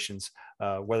conversations,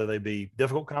 whether they be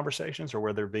difficult conversations or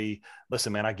whether it be,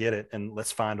 listen, man, I get it, and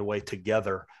let's find a way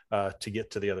together to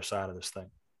get to the other side of this thing.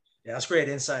 Yeah, that's great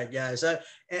insight, guys.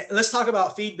 Let's talk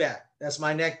about feedback. That's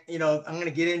my next, I'm going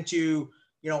to get into,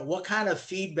 what kind of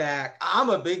feedback.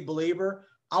 I'm a big believer.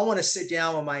 I want to sit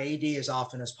down with my AD as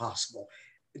often as possible.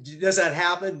 Does that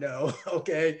happen? No.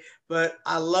 Okay. But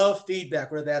I love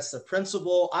feedback, whether that's the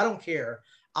principal. I don't care.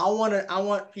 I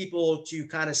want people to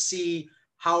kind of see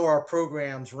how our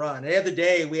programs run. The other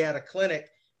day we had a clinic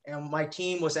and my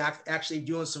team was actually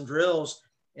doing some drills.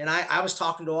 And I was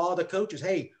talking to all the coaches.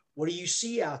 Hey, what do you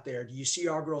see out there? Do you see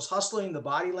our girls hustling, the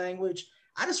body language?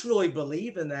 I just really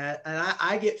believe in that. And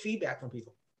I get feedback from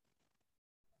people.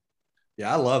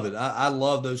 Yeah, I love it. I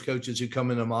love those coaches who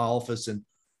come into my office and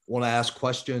want to ask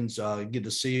questions, get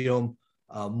to see them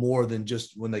more than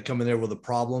just when they come in there with a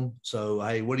problem. So,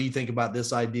 hey, what do you think about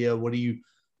this idea? What do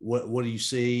you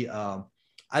see? I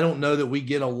don't know that we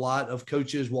get a lot of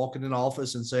coaches walking in the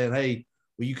office and saying, hey,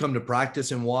 will you come to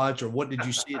practice and watch? Or what did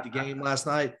you see at the game last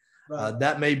night? Right.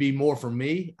 That may be more for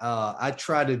me. I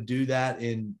try to do that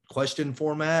in question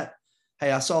format.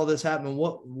 Hey, I saw this happen.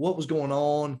 What was going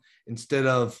on, instead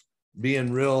of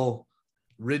being real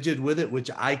rigid with it, which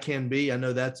I can be. I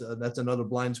know that's another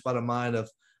blind spot of mine, of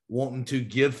wanting to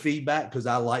give feedback because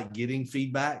I like getting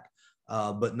feedback,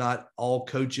 but not all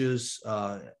coaches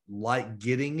like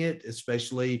getting it,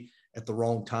 especially at the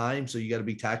wrong time. So you got to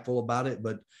be tactful about it.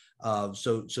 But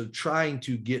so trying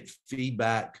to get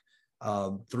feedback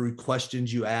through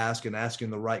questions you ask, and asking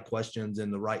the right questions in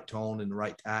the right tone and the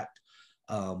right tact.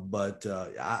 But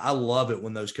I love it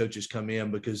when those coaches come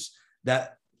in, because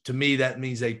that, to me, that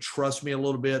means they trust me a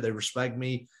little bit. They respect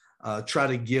me. Try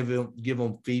to give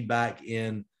them feedback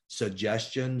in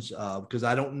suggestions, because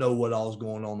I don't know what all is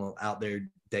going on out there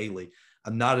daily.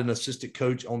 I'm not an assistant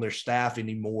coach on their staff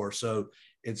anymore, so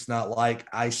it's not like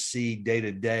I see day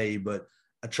to day. But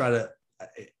I try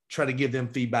to give them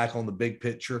feedback on the big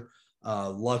picture.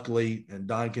 Luckily, and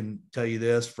Don can tell you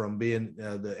this from being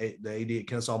the AD at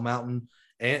Kennesaw Mountain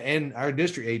and our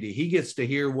district AD, he gets to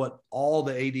hear what all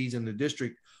the ADs in the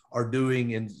district are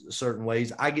doing in certain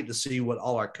ways. I get to see what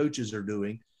all our coaches are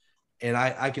doing. And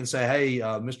I can say, hey,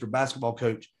 Mr. Basketball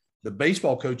coach, the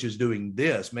baseball coach is doing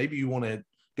this. Maybe you want to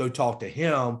go talk to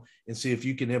him and see if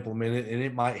you can implement it, and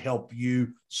it might help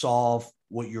you solve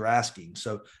what you're asking.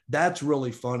 So that's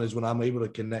really fun, is when I'm able to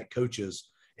connect coaches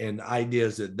and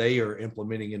ideas that they are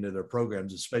implementing into their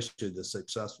programs, especially the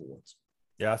successful ones.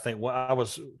 Yeah, I think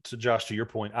Josh, to your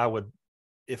point, I would,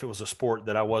 if it was a sport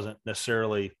that I wasn't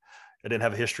necessarily, I didn't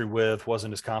have a history with,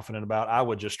 wasn't as confident about, I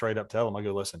would just straight up tell them, I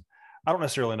go, listen, I don't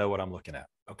necessarily know what I'm looking at.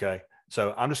 Okay.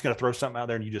 So I'm just going to throw something out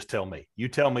there and you just tell me. You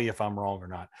tell me if I'm wrong or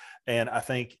not. And I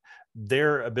think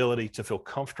their ability to feel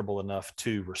comfortable enough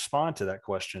to respond to that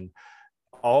question,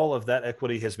 all of that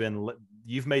equity has been,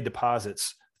 you've made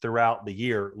deposits throughout the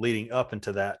year leading up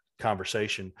into that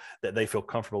conversation that they feel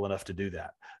comfortable enough to do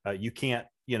that. You can't,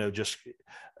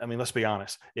 let's be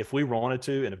honest. If we wanted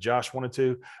to, and if Josh wanted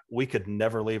to, we could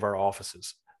never leave our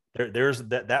offices. There's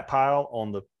that pile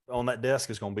on on that desk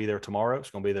is going to be there tomorrow.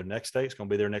 It's going to be there next day. It's going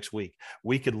to be there next week.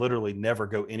 We could literally never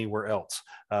go anywhere else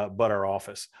but our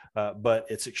office. But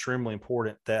it's extremely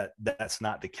important that that's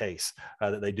not the case,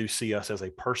 that they do see us as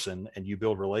a person, and you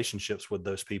build relationships with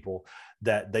those people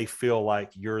that they feel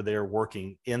like you're there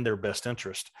working in their best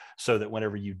interest, so that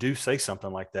whenever you do say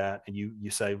something like that and you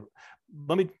say,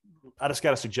 I just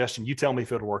got a suggestion, you tell me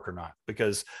if it'll work or not,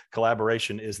 because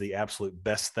collaboration is the absolute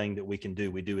best thing that we can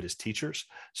do. We do it as teachers.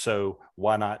 So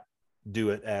why not do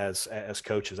it as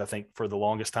coaches? I think for the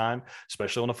longest time,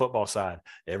 especially on the football side,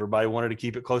 everybody wanted to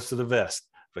keep it close to the vest,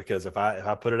 because if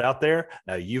I put it out there,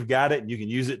 now you've got it and you can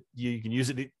use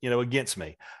it, against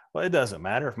me. Well, it doesn't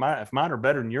matter if mine are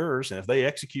better than yours. And if they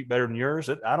execute better than yours,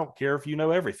 I don't care if you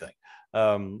know everything.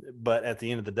 But at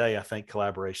the end of the day, I think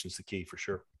collaboration is the key for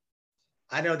sure.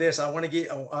 I know this. I want to get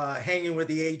hanging with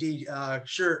the AD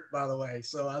shirt, by the way.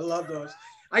 So I love those.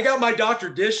 I got my Dr.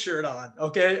 Dish shirt on.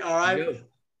 Okay. All right.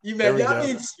 That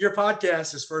means your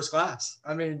podcast is first class.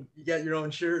 I mean, you got your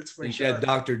own shirts. I think that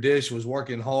Dr. Dish was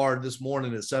working hard this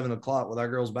morning at 7:00 with our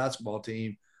girls basketball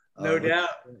team. No doubt.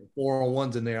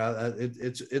 4-on-1s in there.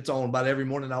 It's on about every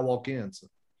morning I walk in. So.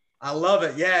 I love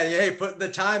it. Yeah. Hey, putting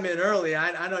the time in early.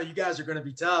 I know you guys are going to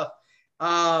be tough.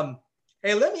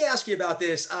 Hey, let me ask you about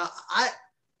this.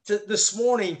 This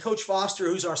morning, Coach Foster,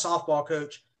 who's our softball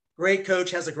coach, great coach,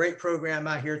 has a great program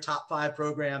out here, top 5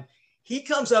 program. He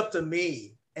comes up to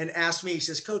me and asks me, he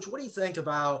says, Coach, what do you think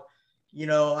about,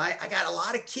 I got a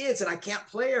lot of kids and I can't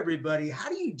play everybody. How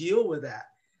do you deal with that?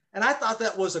 And I thought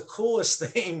that was the coolest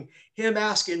thing, him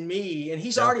asking me, and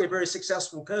he's already a very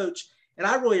successful coach. And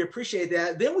I really appreciate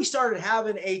that. Then we started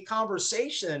having a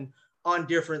conversation on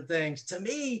different things. To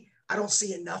me, I don't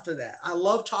see enough of that. I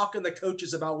love talking to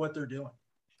coaches about what they're doing.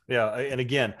 Yeah. And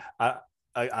again,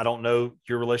 I don't know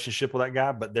your relationship with that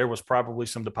guy, but there was probably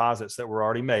some deposits that were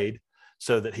already made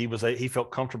so that he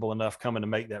felt comfortable enough coming to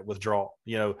make that withdrawal.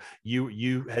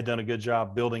 You had done a good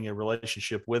job building a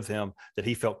relationship with him that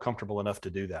he felt comfortable enough to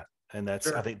do that. And I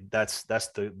think that's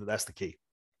the key.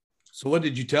 So what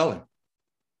did you tell him?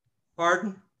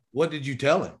 Pardon? What did you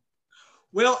tell him?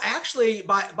 Well, actually,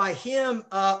 by him,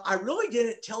 I really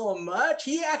didn't tell him much.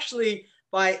 He actually,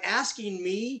 by asking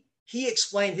me, he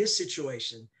explained his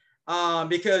situation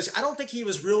because I don't think he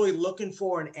was really looking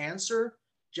for an answer,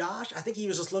 Josh. I think he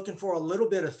was just looking for a little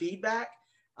bit of feedback.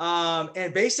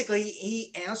 And basically,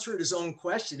 he answered his own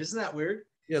question. Isn't that weird?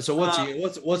 Yeah. So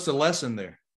what's the lesson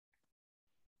there?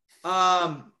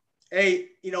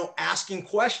 Asking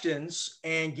questions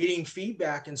and getting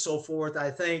feedback and so forth,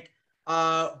 I think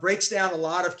breaks down a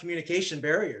lot of communication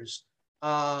barriers,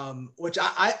 which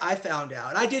I found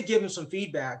out. And I did give him some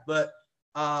feedback, but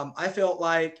I felt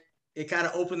like it kind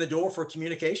of opened the door for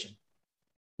communication.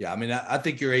 Yeah. I mean, I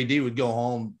think your AD would go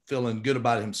home feeling good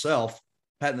about himself,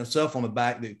 patting himself on the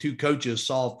back that 2 coaches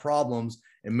solved problems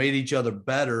and made each other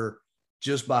better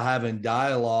just by having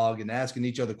dialogue and asking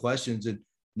each other questions. And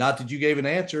not that you gave an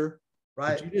answer,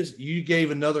 right? You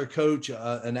gave another coach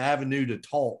an avenue to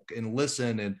talk and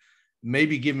listen and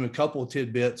maybe give him a couple of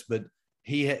tidbits, but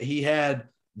he had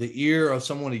the ear of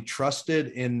someone he trusted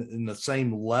in the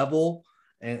same level.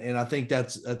 And I think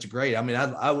that's great. I mean,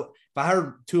 if I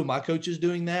heard 2 of my coaches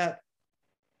doing that,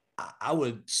 I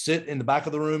would sit in the back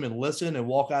of the room and listen and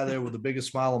walk out of there with the biggest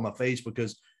smile on my face,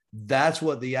 because that's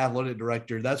what the athletic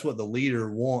director, that's what the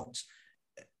leader wants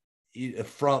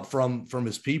from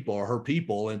his people or her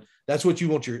people. And that's what you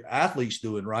want your athletes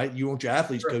doing, right? You want your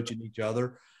athletes coaching each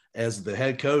other as the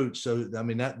head coach. So, I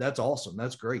mean, that's awesome.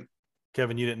 That's great.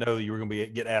 Kevin, you didn't know that you were going to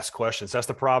get asked questions. That's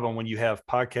the problem when you have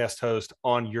podcast hosts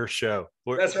on your show.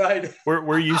 That's right.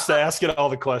 We're used to asking all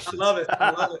the questions. I love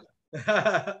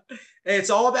it. It's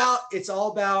all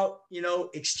about,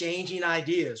 exchanging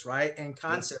ideas, right? And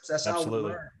concepts. That's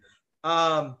Absolutely.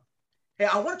 How we learn. Hey,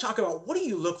 I want to talk about, what do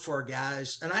you look for,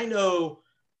 guys? And I know,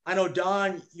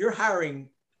 Don, you're hiring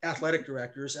athletic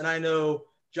directors, and I know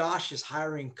Josh is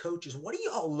hiring coaches. What do you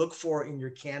all look for in your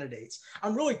candidates?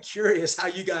 I'm really curious how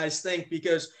you guys think,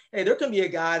 because, hey, there can be a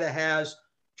guy that has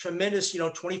tremendous,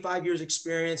 25 years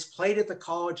experience, played at the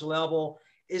college level.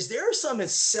 Is there some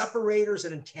separators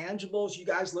and intangibles you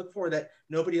guys look for that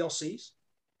nobody else sees?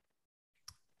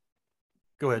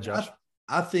 Go ahead, Josh.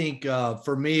 I think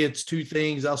for me, it's 2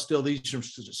 things. I'll steal these from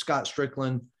Scott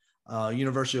Strickland,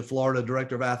 University of Florida,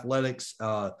 Director of Athletics,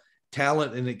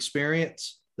 talent and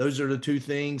experience. Those are the 2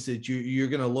 things that you're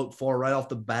going to look for right off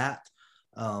the bat.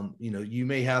 You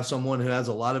may have someone who has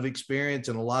a lot of experience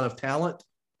and a lot of talent.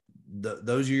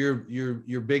 Those are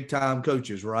your big time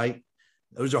coaches, right?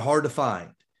 Those are hard to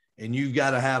find, and you've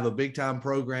got to have a big time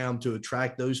program to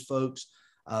attract those folks.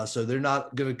 So they're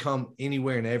not going to come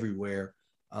anywhere and everywhere.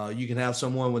 You can have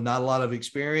someone with not a lot of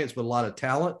experience, but a lot of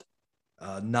talent,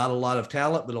 not a lot of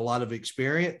talent, but a lot of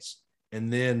experience,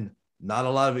 and then not a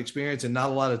lot of experience and not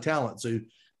a lot of talent. So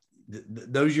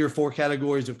those are your 4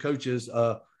 categories of coaches,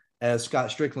 as Scott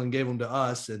Strickland gave them to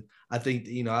us. And I think,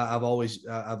 I've always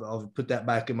I've put that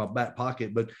back in my back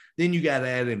pocket. But then you got to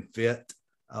add in fit.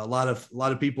 A lot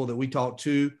of people that we talk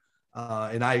to,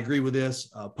 and I agree with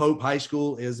this. Pope High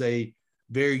School is a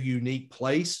very unique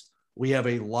place. We have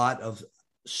a lot of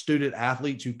student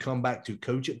athletes who come back to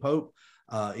coach at Pope,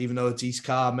 even though it's East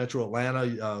Cobb, Metro Atlanta.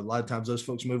 A lot of times those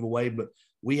folks move away, but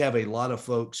we have a lot of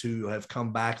folks who have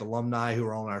come back, alumni who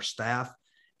are on our staff.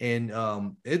 And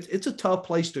it's a tough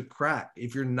place to crack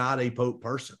if you're not a Pope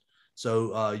person.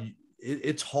 So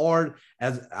it's hard.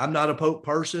 As I'm not a Pope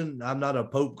person, I'm not a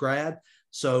Pope grad.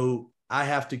 So I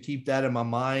have to keep that in my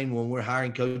mind when we're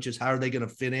hiring coaches. How are they going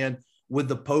to fit in with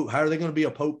the Pope? How are they going to be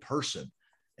a Pope person?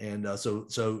 And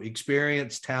so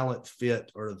experience, talent,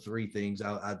 fit are the 3 things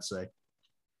I'd say.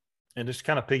 And just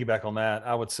kind of piggyback on that,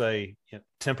 I would say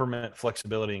temperament,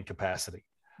 flexibility, and capacity.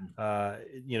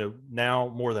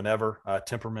 Now more than ever,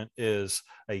 temperament is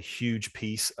a huge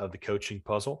piece of the coaching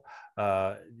puzzle.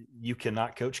 You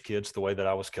cannot coach kids the way that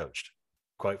I was coached,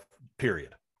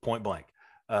 period, point blank.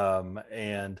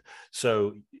 And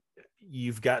so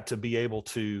you've got to be able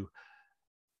to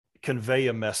convey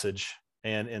a message,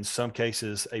 and in some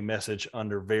cases, a message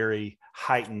under very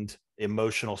heightened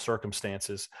emotional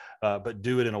circumstances, but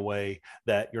do it in a way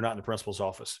that you're not in the principal's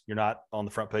office. You're not on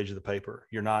the front page of the paper.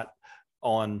 You're not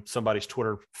on somebody's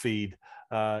Twitter feed,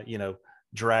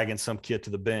 dragging some kid to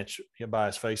the bench by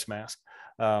his face mask.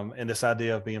 And this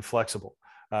idea of being flexible.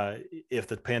 If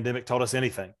the pandemic taught us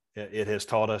anything, it has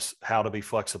taught us how to be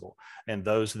flexible. And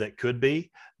those that could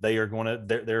be,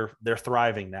 they're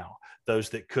thriving now. Those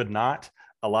that could not,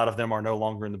 a lot of them are no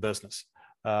longer in the business.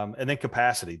 And then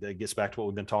capacity, that gets back to what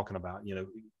we've been talking about.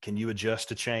 Can you adjust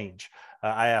to change?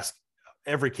 I ask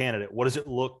every candidate, what does it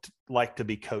look like to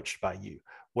be coached by you?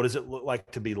 What does it look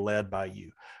like to be led by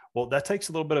you? Well, that takes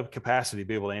a little bit of capacity to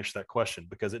be able to answer that question,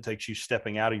 because it takes you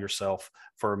stepping out of yourself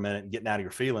for a minute and getting out of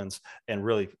your feelings and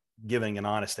really giving an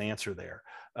honest answer there.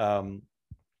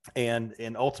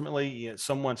 And ultimately,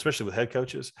 someone, especially with head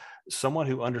coaches, someone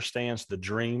who understands the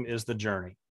dream is the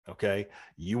journey. Okay.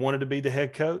 You wanted to be the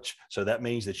head coach. So that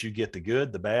means that you get the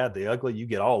good, the bad, the ugly, you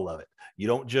get all of it. You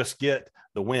don't just get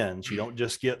the wins. You don't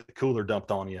just get the cooler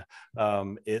dumped on you.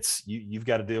 You've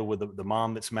got to deal with the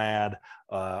mom that's mad,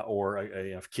 or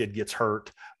if a kid gets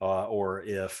hurt, or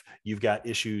if you've got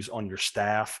issues on your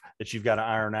staff that you've got to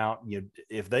iron out.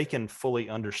 If they can fully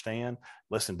understand,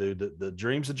 listen, dude, the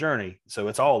dream's a journey. So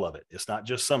it's all of it. It's not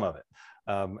just some of it.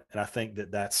 And I think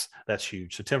that's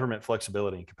huge. So temperament,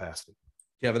 flexibility, and capacity.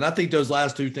 Kevin, I think those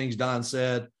last 2 things Don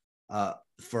said,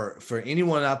 for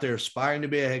anyone out there aspiring to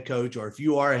be a head coach, or if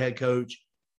you are a head coach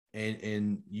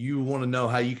and you want to know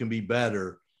how you can be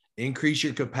better, increase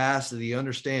your capacity.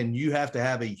 Understand you have to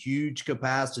have a huge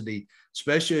capacity,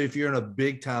 especially if you're in a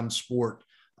big time sport.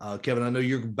 Kevin, I know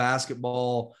you're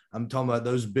basketball. I'm talking about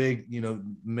those big,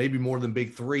 maybe more than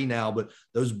big 3 now, but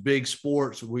those big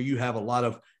sports where you have a lot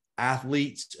of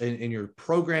athletes in your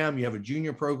program, you have a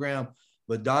junior program.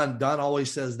 But Don always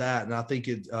says that, and I think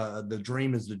the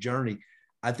dream is the journey.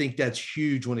 I think that's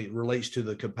huge when it relates to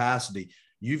the capacity.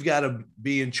 You've got to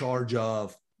be in charge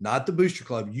of, not the booster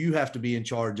club. You have to be in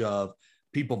charge of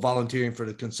people volunteering for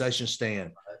the concession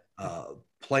stand,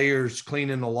 players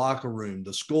cleaning the locker room,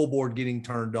 the school board getting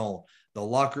turned on, the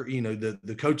locker,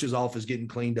 the coach's office getting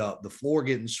cleaned up, the floor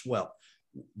getting swept,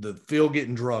 the field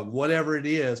getting drugged, whatever it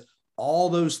is. All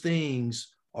those things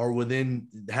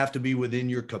have to be within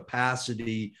your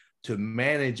capacity to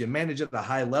manage at a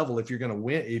high level if you're going to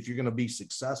win, if you're going to be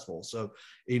successful. So,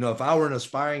 if I were an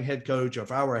aspiring head coach, or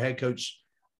if I were a head coach,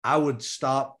 I would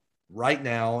stop right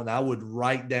now and I would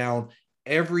write down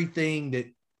everything that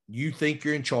you think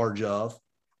you're in charge of.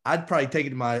 I'd probably take it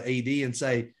to my AD and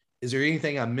say, is there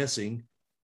anything I'm missing?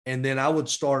 And then I would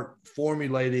start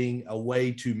formulating a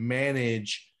way to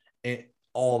manage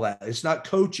all that. It's not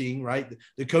coaching, right?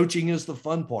 The coaching is the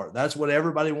fun part. That's what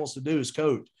everybody wants to do, is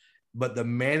coach. But the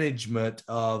management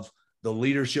of the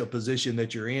leadership position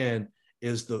that you're in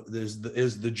is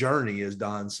the journey, as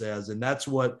Don says. And that's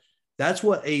what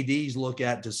ADs look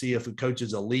at to see if a coach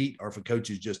is elite or if a coach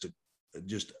is just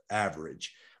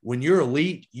average. When you're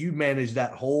elite, you manage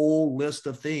that whole list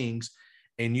of things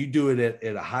and you do it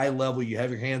at a high level. You have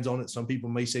your hands on it. Some people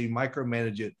may say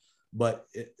micromanage it, but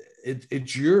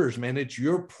it's yours, man. It's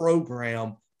your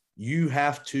program. You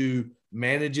have to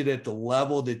manage it at the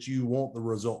level that you want the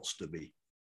results to be.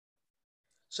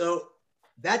 So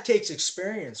that takes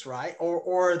experience, right?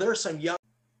 Or are there some young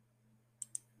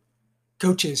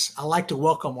Coaches, I'd like to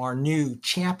welcome our new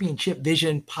Championship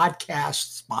Vision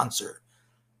podcast sponsor,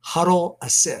 Huddle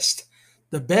Assist.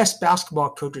 The best basketball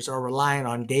coaches are relying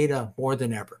on data more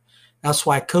than ever. That's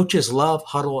why coaches love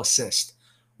Huddle Assist.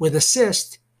 With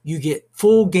Assist, you get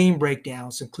full game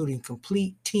breakdowns, including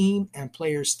complete team and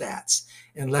player stats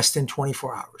in less than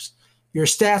 24 hours. Your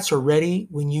stats are ready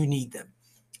when you need them.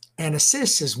 And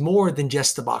Assist is more than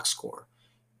just the box score.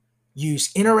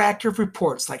 Use interactive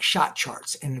reports like shot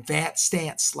charts and advanced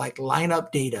stats like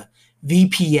lineup data,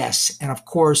 VPS, and of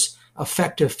course,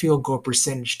 effective field goal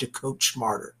percentage to coach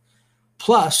smarter.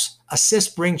 Plus,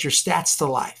 Assist brings your stats to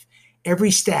life.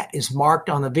 Every stat is marked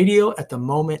on the video at the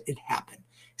moment it happened.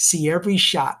 See every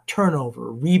shot,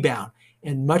 turnover, rebound,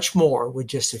 and much more with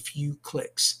just a few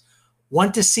clicks.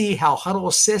 Want to see how Huddle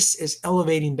Assist is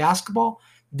elevating basketball?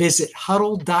 Visit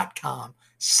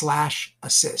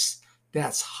huddle.com/assist.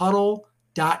 That's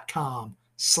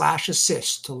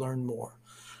huddle.com/assist to learn more.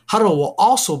 Huddle will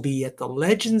also be at the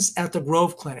Legends at the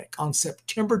Grove Clinic on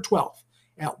September 12th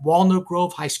at Walnut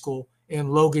Grove High School in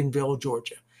Loganville,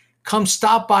 Georgia. Come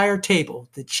stop by our table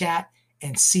to chat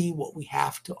and see what we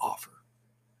have to offer.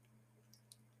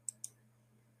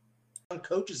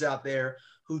 Coaches out there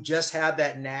who just have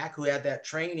that knack, who have that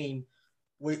training.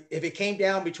 If it came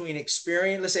down between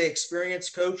experience, let's say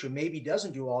experienced coach who maybe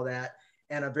doesn't do all that,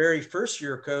 and a very first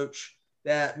year coach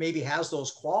that maybe has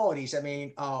those qualities, I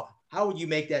mean, how would you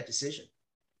make that decision?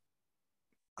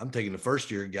 I'm taking the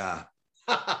first year guy.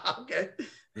 Okay.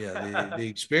 Yeah. The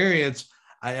experience,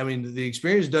 I mean, the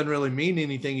experience doesn't really mean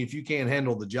anything if you can't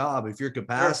handle the job, if your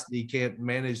capacity can't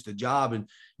manage the job and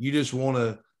you just want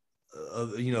to,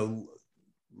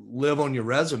 live on your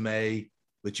resume,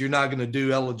 but you're not going to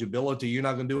do eligibility. You're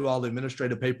not going to do all the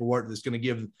administrative paperwork that's going to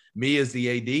give me as the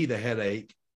AD the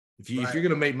headache. If you're going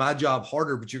to make my job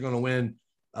harder, but you're going to win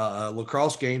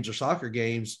lacrosse games or soccer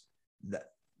games,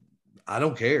 I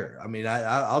don't care. I mean,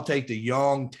 I'll take the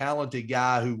young, talented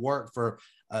guy who worked for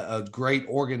a great,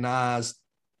 organized,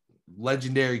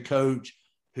 legendary coach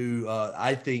who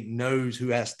I think knows, who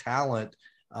has talent,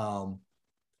 and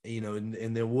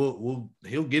then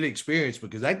he'll get experience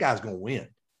because that guy's going to win.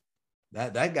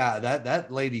 That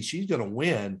lady, she's going to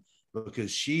win because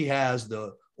she has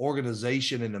the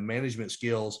organization and the management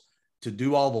skills to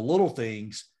do all the little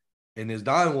things. And as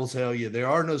Don will tell you, there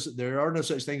are no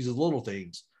such things as little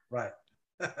things. Right.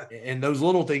 And those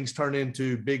little things turn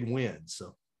into big wins.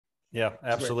 So yeah,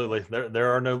 absolutely.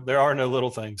 There are no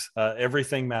little things.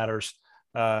 Everything matters.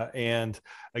 And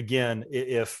again,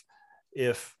 if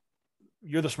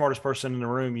you're the smartest person in the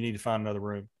room, you need to find another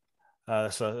room.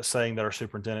 That's a saying that our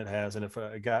superintendent has. And if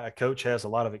a coach has a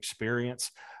lot of experience,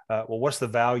 well, what's the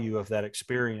value of that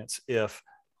experience if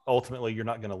ultimately you're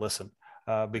not going to listen?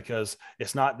 Because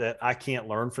it's not that I can't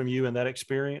learn from you in that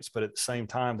experience, but at the same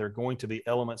time, there are going to be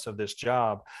elements of this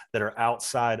job that are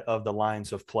outside of the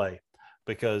lines of play,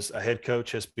 because a head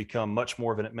coach has become much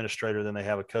more of an administrator than they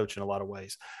have a coach in a lot of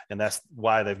ways. And that's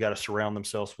why they've got to surround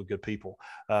themselves with good people.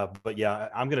 But yeah,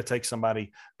 I'm going to take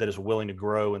somebody that is willing to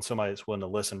grow and somebody that's willing to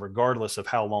listen, regardless of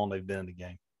how long they've been in the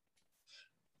game.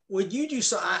 Would you do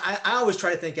so? I always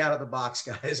try to think out of the box,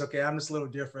 guys. Okay. I'm just a little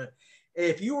different.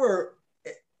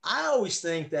 I always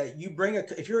think that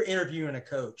if you're interviewing a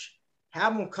coach,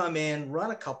 have them come in,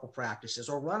 run a couple practices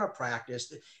or run a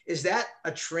practice. Is that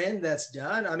a trend that's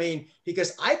done? I mean,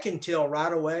 because I can tell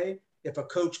right away if a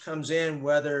coach comes in,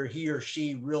 whether he or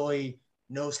she really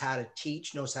knows how to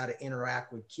teach, knows how to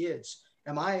interact with kids.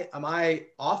 Am I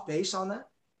off base on that?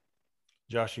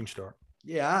 Josh, you can start.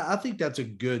 Yeah, I think that's a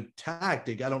good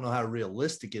tactic. I don't know how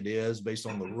realistic it is based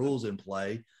on the rules in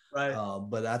play. Right.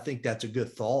 But I think that's a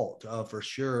good thought for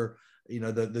sure.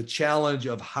 The challenge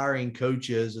of hiring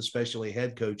coaches, especially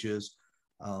head coaches,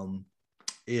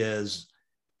 is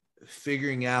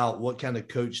figuring out what kind of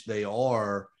coach they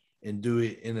are and do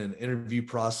it in an interview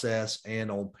process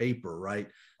and on paper. Right.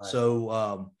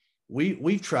 So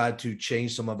we've tried to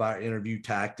change some of our interview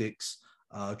tactics,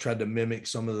 tried to mimic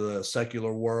some of the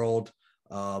secular world,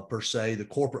 per se, the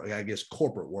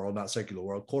corporate world, not secular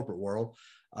world, corporate world.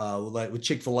 Like with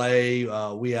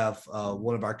Chick-fil-A, we have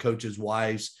one of our coaches'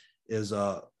 wives is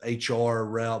a HR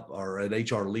rep or an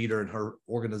HR leader in her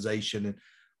organization. And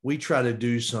we try to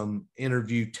do some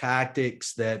interview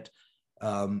tactics that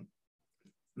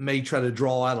may try to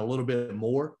draw out a little bit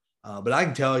more. But I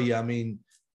can tell you, I mean,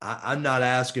 I'm not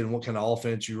asking what kind of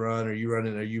offense you run. Are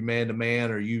you man-to-man?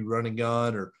 Are you running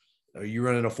gun? Or are you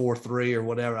running a 4-3 or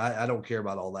whatever? I don't care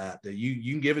about all that.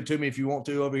 You can give it to me if you want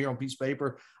to over here on a piece of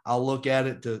paper. I'll look at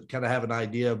it to kind of have an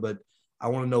idea, but I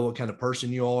want to know what kind of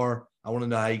person you are. I want to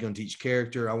know how you're going to teach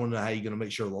character. I want to know how you're going to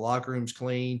make sure the locker room's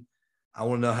clean. I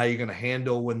want to know how you're going to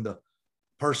handle when the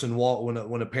person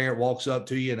when a parent walks up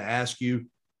to you and asks you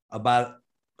about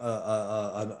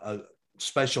a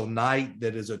special night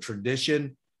that is a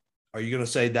tradition, are you going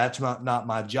to say that's not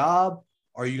my job?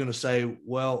 Are you going to say,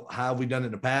 well, how have we done it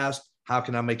in the past? How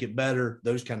can I make it better?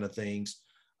 Those kind of things.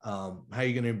 How are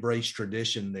you going to embrace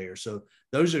tradition there? So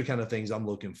those are the kind of things I'm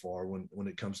looking for when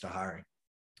it comes to hiring.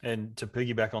 And to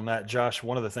piggyback on that, Josh,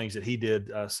 one of the things that he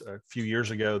did a few years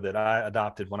ago that I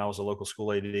adopted when I was a local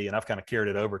school AD, and I've kind of carried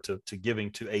it over to giving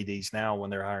to ADs now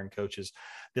when they're hiring coaches,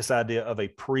 this idea of a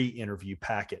pre-interview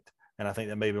packet. And I think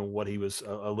that may have been what he was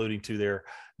alluding to there.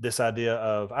 This idea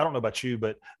of, I don't know about you,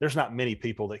 but there's not many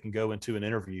people that can go into an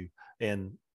interview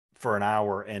and for an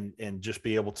hour and just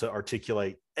be able to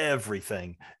articulate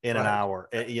everything in an hour,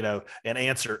 and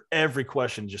answer every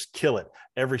question, just kill it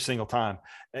every single time.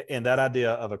 And that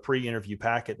idea of a pre-interview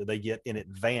packet that they get in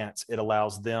advance, it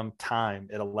allows them time,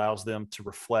 it allows them to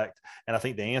reflect. And I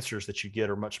think the answers that you get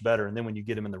are much better. And then when you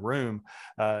get them in the room,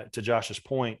 to Josh's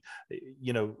point,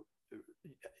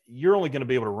 you're only going to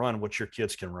be able to run what your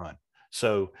kids can run.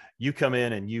 So you come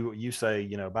in and you say,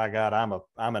 by God,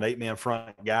 I'm an 8-man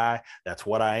front guy. That's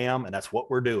what I am. And that's what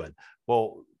we're doing.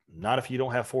 Well, not if you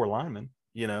don't have 4 linemen,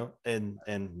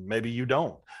 and maybe you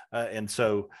don't. And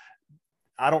so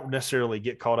I don't necessarily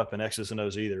get caught up in X's and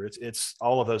O's either. It's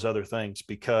all of those other things,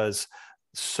 because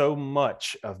so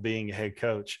much of being a head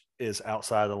coach is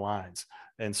outside of the lines.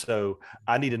 And so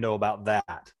I need to know about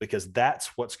that, because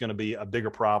that's what's going to be a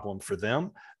bigger problem for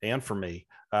them and for me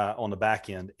on the back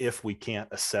end if we can't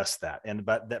assess that. And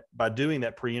by doing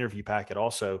that pre-interview packet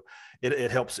also, it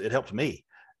helps me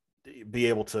be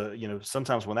able to,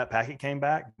 sometimes when that packet came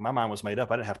back, my mind was made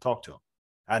up. I didn't have to talk to them.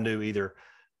 I knew either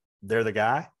they're the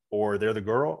guy or they're the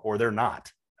girl or they're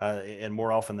not. And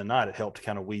more often than not, it helped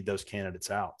kind of weed those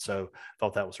candidates out. So I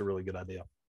thought that was a really good idea.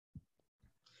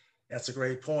 That's a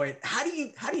great point. How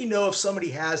do you know if somebody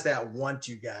has that want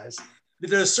to, guys?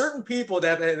 There's certain people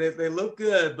that they look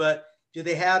good, but do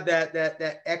they have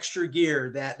that extra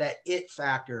gear, that it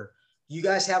factor? Do you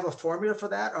guys have a formula for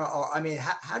that? Or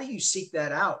how do you seek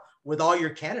that out with all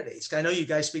your candidates? I know you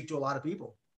guys speak to a lot of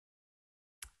people.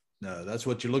 No, that's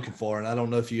what you're looking for. And I don't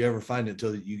know if you ever find it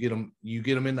until you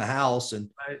get them in the house, and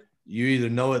you either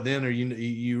know it then or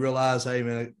you realize, hey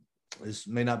man, this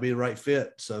may not be the right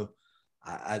fit. So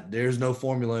there's no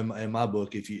formula in my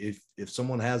book. If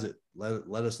someone has it,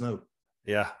 let us know.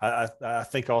 Yeah. I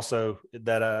think also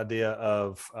that idea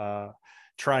of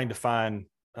trying to find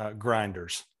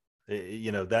grinders,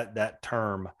 that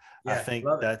term, yeah, I think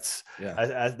that's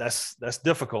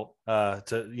difficult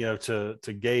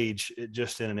to gauge it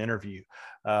just in an interview.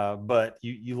 But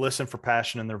you listen for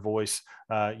passion in their voice.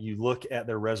 You look at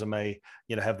their resume,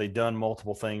 have they done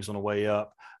multiple things on the way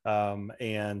up?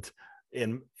 And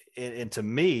to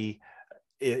me,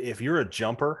 if you're a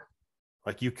jumper,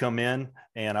 like you come in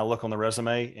and I look on the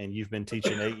resume and you've been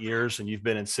teaching 8 years and you've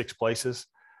been in 6 places,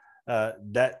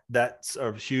 that's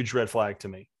a huge red flag to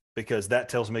me, because that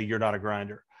tells me you're not a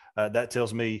grinder. That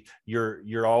tells me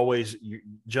you're always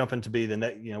jumping to be the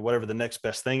next, whatever the next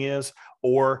best thing is,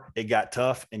 or it got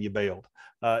tough and you bailed.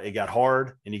 It got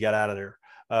hard and you got out of there.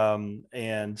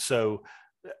 And so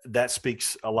that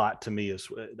speaks a lot to me.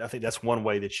 I think that's one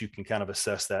way that you can kind of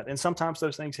assess that. And sometimes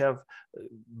those things have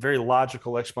very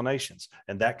logical explanations,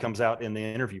 and that comes out in the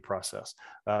interview process.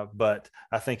 But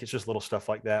I think it's just little stuff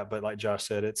like that. But like Josh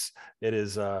said, it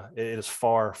is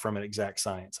far from an exact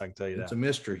science. I can tell you that. It's a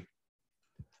mystery.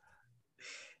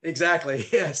 Exactly.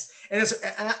 Yes. And it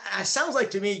sounds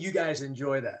like to me, you guys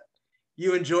enjoy that.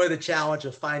 You enjoy the challenge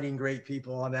of finding great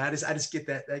people on that. I just get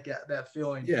that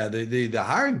feeling. Yeah. The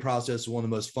hiring process is one of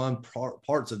the most fun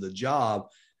parts of the job,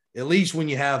 at least when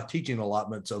you have teaching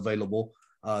allotments available.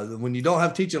 When you don't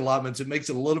have teaching allotments, it makes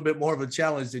it a little bit more of a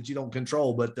challenge that you don't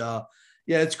control. But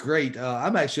yeah, it's great.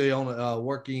 I'm actually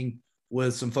working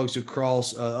with some folks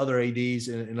across other ADs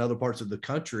in other parts of the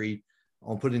country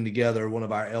on putting together one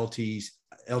of our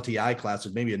LTI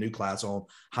classes, maybe a new class on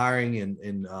hiring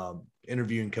and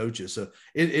interviewing coaches. So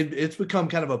it's become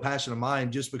kind of a passion of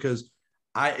mine, just because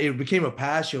it became a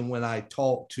passion when I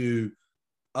talked to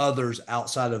others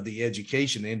outside of the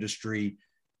education industry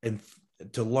and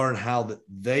to learn how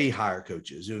they hire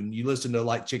coaches. And you listen to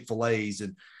like Chick-fil-A's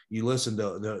and you listen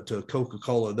to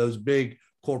Coca-Cola, those big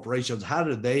corporations, how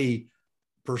do they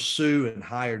pursue and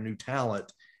hire new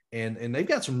talent? And they've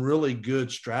got some really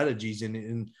good strategies,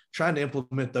 and trying to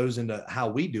implement those into how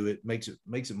we do it makes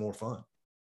it more fun.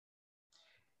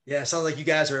 Yeah, it sounds like you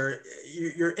guys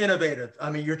you're innovative. I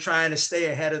mean, you're trying to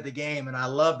stay ahead of the game, and I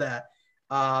love that.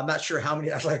 I'm not sure how many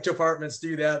athletic departments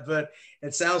do that, but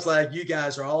it sounds like you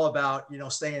guys are all about,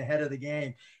 staying ahead of the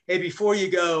game. Hey, before you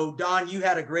go, Don, you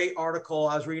had a great article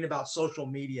I was reading about social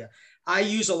media. I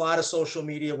use a lot of social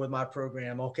media with my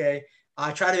program, okay?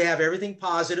 I try to have everything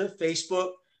positive,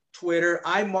 Facebook, Twitter.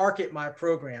 I market my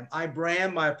program. I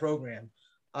brand my program.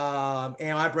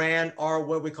 And I brand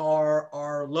what we call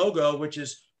our logo, which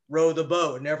is row the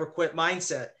boat, never quit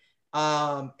mindset.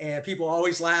 And people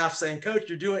always laugh saying, Coach,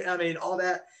 you're doing, I mean, all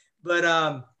that. But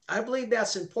I believe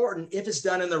that's important if it's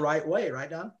done in the right way, right,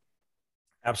 Don?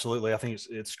 Absolutely. I think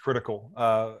it's critical.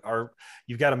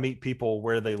 You've got to meet people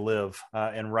where they live.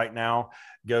 And right now,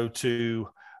 go to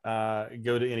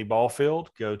any ball field,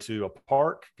 go to a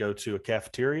park, go to a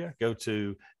cafeteria, go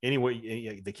to anywhere.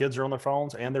 The kids are on their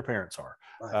phones and their parents are.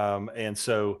 Right. And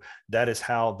so that is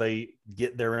how they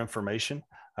get their information.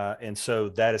 And so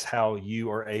that is how you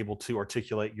are able to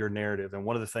articulate your narrative. And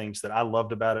one of the things that I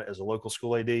loved about it as a local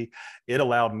school AD, it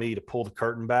allowed me to pull the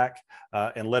curtain back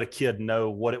and let a kid know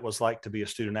what it was like to be a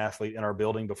student athlete in our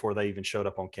building before they even showed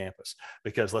up on campus.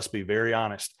 Because let's be very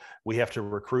honest, we have to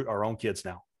recruit our own kids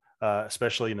now,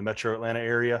 especially in the metro Atlanta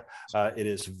area. It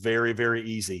is very, very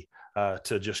easy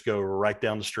to just go right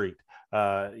down the street,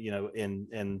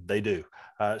 and they do.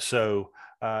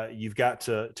 You've got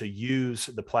to use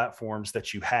the platforms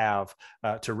that you have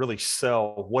to really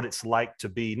sell what it's like to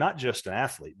be not just an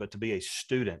athlete, but to be a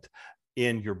student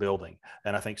in your building.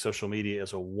 And I think social media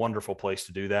is a wonderful place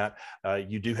to do that.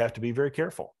 You do have to be very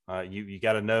careful. You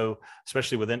got to know,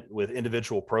 especially with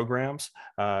individual programs,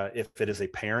 if it is a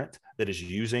parent that is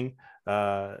using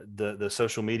the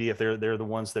social media, if they're the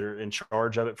ones that are in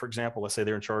charge of it. For example, let's say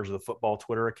they're in charge of the football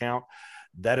Twitter account.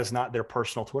 That is not their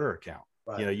personal Twitter account.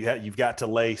 Right. You've got to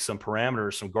lay some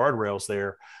parameters, some guardrails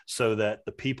there, so that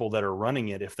the people that are running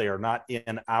it, if they are not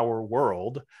in our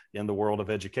world, in the world of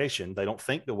education, they don't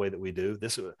think the way that we do.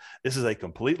 This is a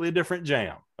completely different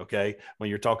jam. Okay, when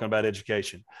you're talking about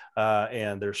education,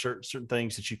 and there's certain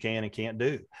things that you can and can't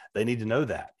do. They need to know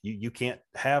that you can't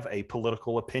have a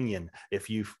political opinion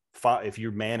if you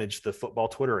manage the football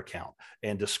Twitter account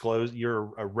and disclose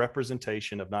you're a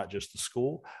representation of not just the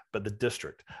school, but the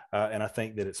district. And I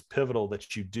think that it's pivotal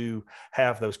that you do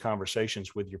have those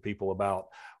conversations with your people about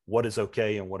what is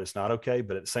okay and what is not okay.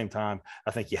 But at the same time,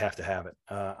 I think you have to have it.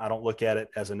 I don't look at it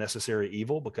as a necessary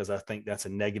evil, because I think that's a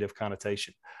negative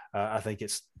connotation. I think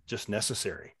it's just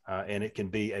necessary. And it can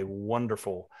be a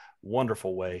wonderful,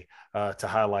 wonderful way to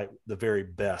highlight the very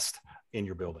best in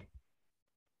your building.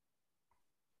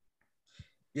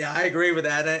 Yeah, I agree with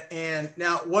that. And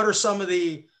now, what are some of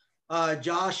the,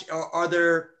 Josh, are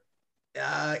there,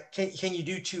 can you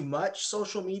do too much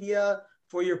social media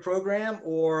for your program?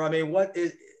 Or, I mean,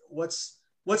 what's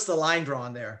the line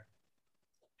drawn there?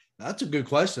 That's a good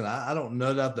question. I don't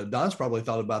know that Don's probably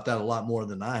thought about that a lot more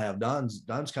than I have. Don's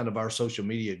kind of our social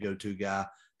media go-to guy.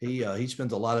 He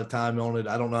spends a lot of time on it.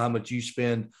 I don't know how much you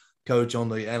spend, Coach, on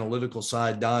the analytical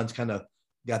side. Don's kind of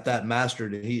got that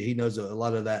mastered, and he knows a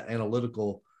lot of that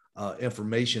analytical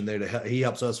information there. He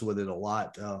helps us with it a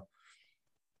lot.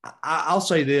 I'll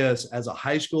say this, as a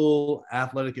high school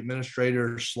athletic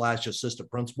administrator / assistant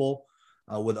principal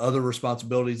with other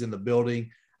responsibilities in the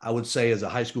building, I would say as a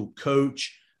high school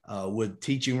coach with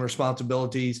teaching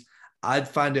responsibilities, I'd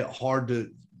find it hard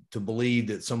to believe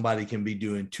that somebody can be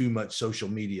doing too much social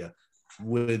media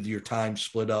with your time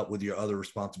split up with your other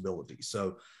responsibilities.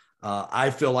 So I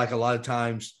feel like a lot of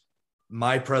times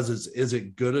my presence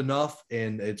isn't good enough,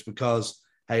 and it's because,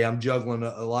 hey, I'm juggling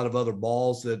a lot of other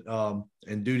balls that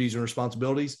and duties and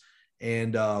responsibilities.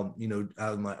 And,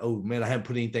 I'm like, oh man, I haven't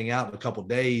put anything out in a couple of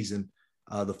days, and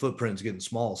the footprint's getting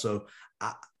small. So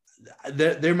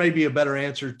there may be a better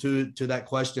answer to that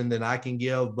question than I can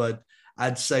give, but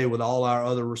I'd say with all our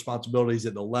other responsibilities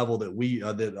at the level that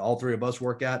that all three of us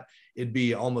work at, it'd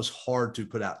be almost hard to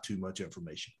put out too much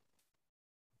information.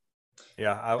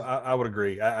 Yeah, I would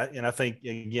agree. And I think,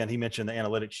 again, he mentioned the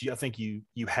analytics. I think you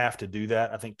have to do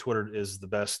that. I think Twitter is the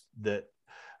best that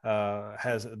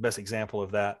has the best example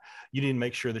of that. You need to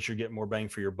make sure that you're getting more bang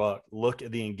for your buck. Look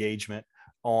at the engagement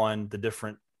on the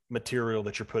different material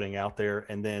that you're putting out there,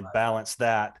 and then balance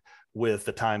that with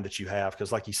the time that you have.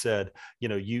 Because like you said,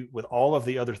 you, with all of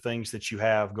the other things that you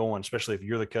have going, especially if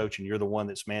you're the coach and you're the one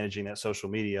that's managing that social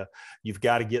media, you've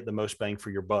got to get the most bang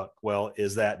for your buck. Well,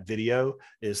 is that video?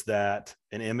 Is that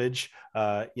an image?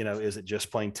 Is it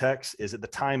just plain text? Is it the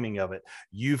timing of it?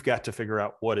 You've got to figure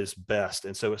out what is best.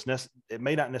 And so it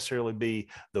may not necessarily be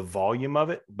the volume of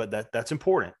it, but that's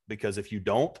important, because if you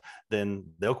don't, then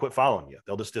they'll quit following you.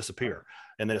 They'll just disappear,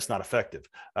 and then it's not effective.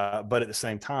 But at the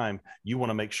same time, you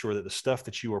want to make sure that the stuff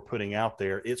that you are putting out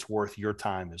there, it's worth your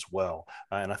time as well.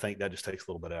 And I think that just takes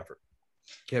a little bit of effort.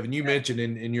 Kevin, you mentioned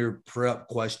in your prep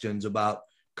questions about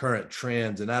current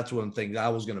trends. And that's one thing I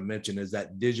was going to mention is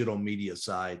that digital media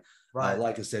side. Right.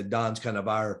 Like I said, Don's kind of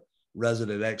our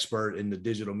resident expert in the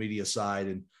digital media side,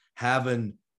 and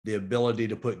having the ability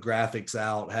to put graphics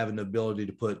out, having the ability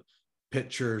to put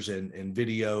pictures and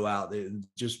video out, it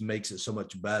just makes it so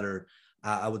much better.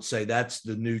 I would say that's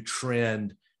the new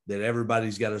trend that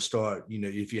everybody's got to start.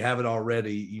 If you haven't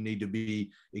already, you need to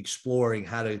be exploring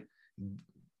how to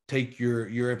take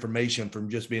your information from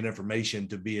just being information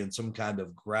to being some kind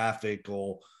of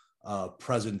graphical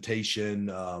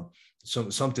presentation,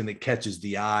 something that catches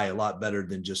the eye a lot better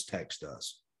than just text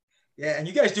does. Yeah, and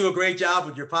you guys do a great job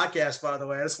with your podcast, by the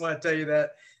way. I just want to tell you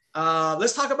that.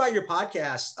 Let's talk about your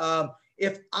podcast.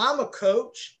 If I'm a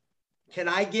coach, can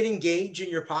I get engaged in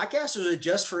your podcast, or is it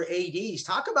just for ADs?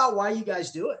 Talk about why you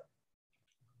guys do it.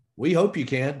 We hope you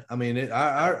can. I mean,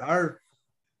 our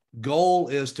goal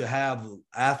is to have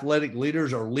athletic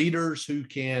leaders or leaders who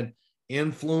can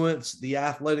influence the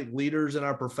athletic leaders in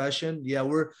our profession. Yeah,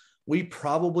 we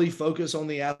probably focus on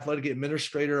the athletic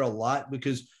administrator a lot,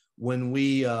 because when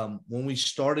we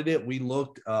started it, we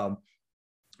looked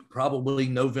probably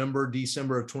November,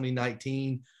 December of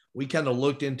 2019. We kind of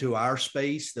looked into our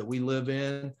space that we live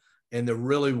in, and there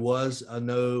really was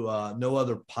no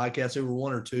other podcast. There were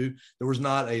one or two. There was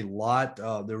not a lot.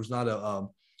 There was not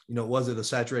it wasn't a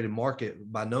saturated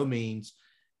market by no means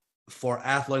for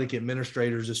athletic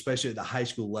administrators, especially at the high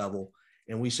school level.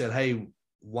 And we said, hey,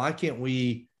 why can't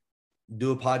we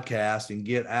do a podcast and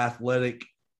get athletic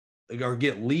or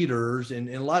get leaders? And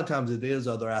a lot of times it is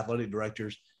other athletic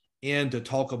directors in to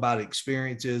talk about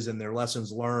experiences and their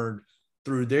lessons learned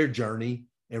through their journey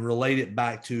and relate it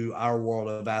back to our world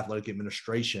of athletic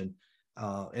administration.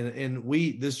 And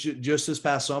just this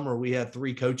past summer, we had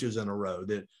 3 coaches in a row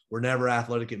that were never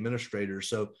athletic administrators.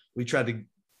 So we tried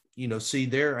to, see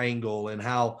their angle and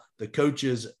how the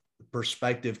coaches'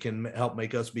 perspective can help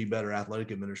make us be better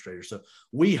athletic administrators. So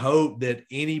we hope that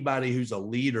anybody who's a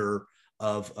leader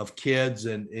of kids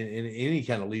and in any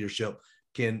kind of leadership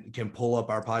can pull up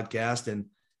our podcast and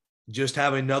just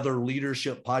have another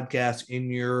leadership podcast in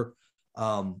your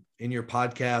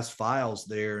podcast files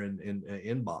there in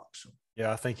inbox.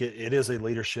 Yeah, I think it is a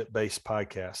leadership-based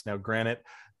podcast. Now, granted,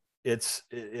 it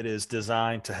is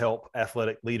designed to help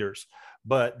athletic leaders,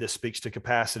 but this speaks to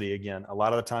capacity again. A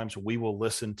lot of the times we will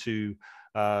listen to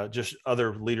just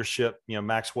other leadership,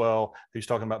 Maxwell, who's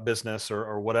talking about business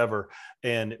or whatever,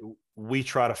 and we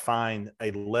try to find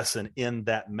a lesson in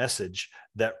that message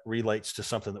that relates to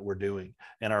something that we're doing.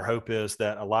 And our hope is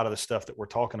that a lot of the stuff that we're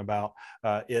talking about,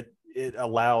 it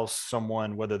allows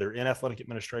someone, whether they're in athletic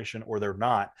administration or they're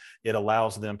not, it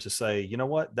allows them to say, you know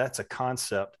what, that's a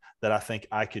concept that I think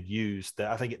I could use,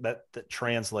 that I think that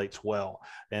translates well.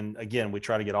 And again, we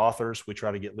try to get authors, we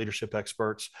try to get leadership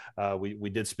experts. We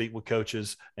did speak with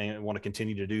coaches and want to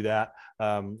continue to do that.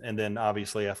 And then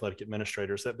obviously athletic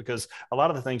administrators, because a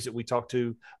lot of the things that we talk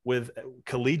to with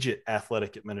collegiate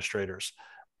athletic administrators,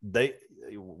 I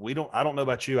don't know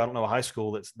about you. I don't know a high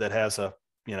school that has a,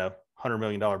 $100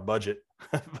 million budget,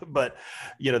 but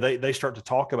they start to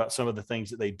talk about some of the things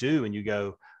that they do, and you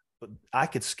go, I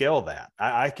could scale that.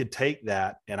 I could take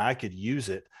that and I could use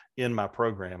it in my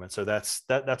program. And so that's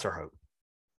our hope.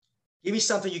 Give me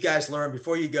something you guys learned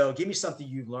before you go. Give me something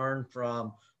you learned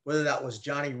from, whether that was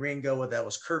Johnny Ringo, whether that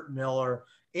was Kurt Miller,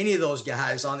 any of those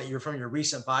guys from your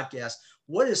recent podcast.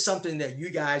 What is something that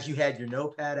you had your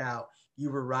notepad out,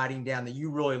 you were writing down, that you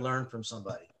really learned from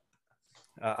somebody?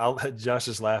 Josh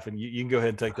is laughing. You can go ahead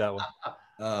and take that one.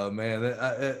 Oh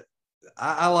man,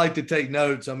 I like to take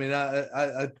notes. I mean,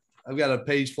 I've got a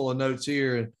page full of notes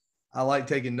here, and I like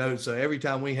taking notes. So every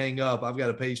time we hang up, I've got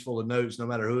a page full of notes, no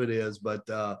matter who it is. But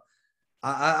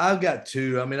I've got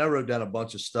 2. I mean, I wrote down a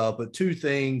bunch of stuff, but 2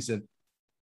 things. And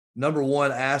number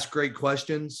 1, ask great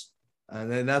questions. And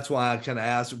then that's why I kind of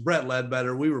asked Brett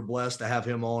Ledbetter. We were blessed to have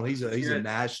him on. He's a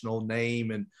national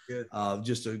name and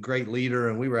just a great leader.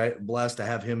 And we were blessed to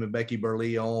have him and Becky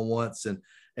Burley on once. And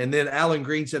then Alan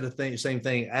Green said same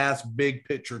thing, ask big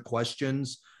picture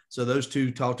questions. So those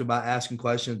 2 talked about asking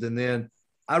questions. And then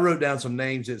I wrote down some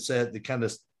names that kind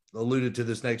of alluded to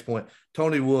this next point: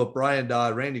 Tony Wolf, Brian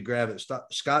Dodd, Randy Gravett,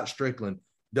 Scott Strickland,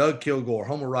 Doug Kilgore,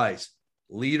 Homer Rice.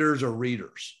 Leaders are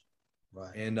readers.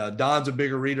 Right. And Don's a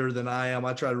bigger reader than I am.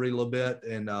 I try to read a little bit,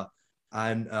 and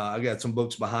I got some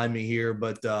books behind me here,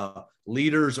 but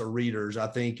leaders are readers, I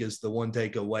think, is the one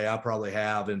takeaway I probably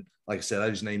have. And like I said, I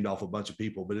just named off a bunch of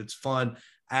people, but it's fun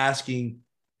asking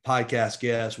podcast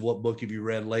guests, what book have you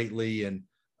read lately, and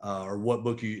or what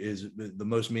book is the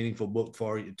most meaningful book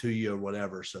to you or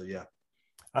whatever. So, yeah.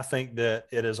 I think that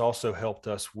it has also helped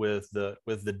us with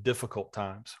the difficult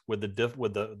times, with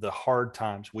the hard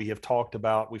times. We've talked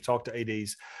to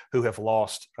ADs who have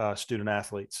lost student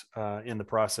athletes in the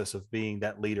process of being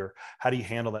that leader. How do you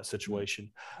handle that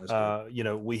situation?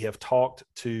 We have talked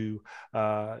to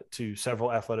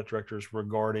several athletic directors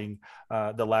regarding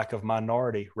the lack of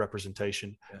minority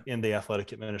representation in the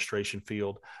athletic administration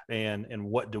field, and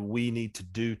what do we need to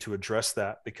do to address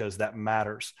that, because that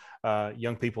matters.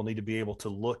 Young people need to be able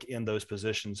to look in those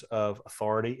positions of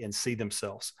authority and see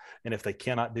themselves. And if they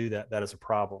cannot do that, that is a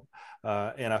problem.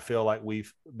 And I feel like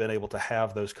we've been able to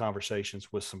have those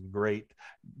conversations with some great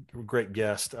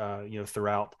guests,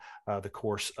 throughout the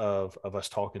course of us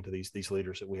talking to these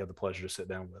leaders that we have the pleasure to sit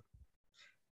down with.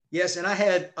 Yes, and I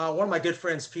had one of my good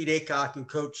friends, Pete Aycock, who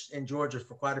coached in Georgia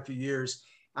for quite a few years.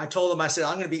 I told him, I said,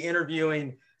 I'm going to be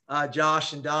interviewing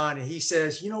Josh and Don. And he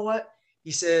says, you know what?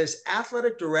 He says,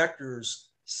 athletic directors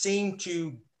seem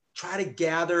to try to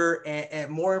gather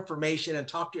and more information and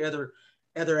talk to other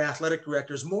athletic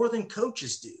directors more than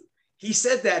coaches do. He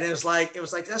said that, and it was like,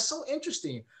 that's so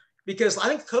interesting, because I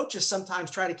think coaches sometimes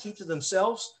try to keep to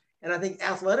themselves. And I think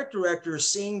athletic directors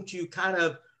seem to kind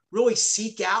of really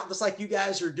seek out, just like you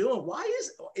guys are doing. Why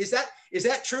is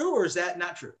that true, or is that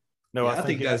not true? No, I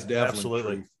think that's definitely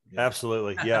absolutely true. Yeah.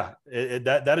 Absolutely. Yeah.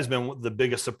 That has been the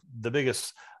biggest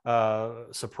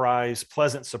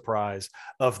pleasant surprise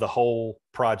of the whole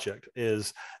project,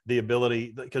 is the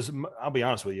ability, because I'll be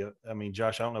honest with you. I mean,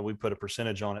 Josh, I don't know if we put a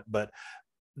percentage on it, but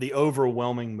the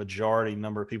overwhelming majority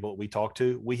number of people that we talk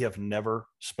to, we have never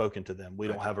spoken to them. We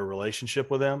don't have a relationship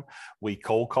with them. We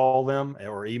cold call them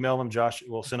or email them. Josh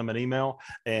will send them an email,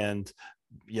 and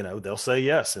they'll say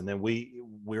yes, and then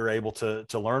we're able to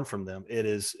learn from them. It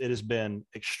has been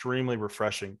extremely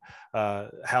refreshing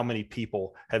how many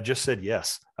people have just said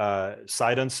yes,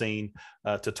 sight unseen,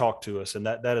 to talk to us, and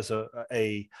that is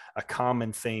a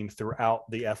common theme throughout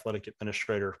the athletic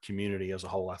administrator community as a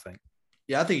whole, I think.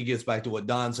 Yeah, I think it gets back to what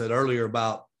Don said earlier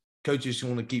about coaches who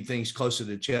want to keep things close to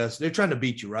the chest. They're trying to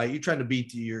beat you, right? You're trying to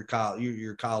beat your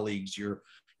colleagues, your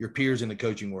peers in the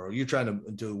coaching world. You're trying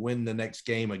to win the next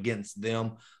game against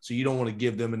them. So you don't want to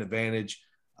give them an advantage.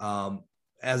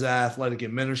 As an athletic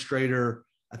administrator,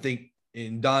 I think,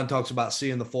 and Don talks about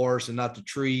seeing the forest and not the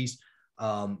trees.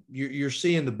 You're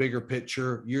seeing the bigger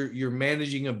picture. You're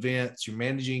managing events, you're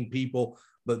managing people,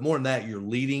 but more than that, you're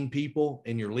leading people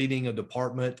and you're leading a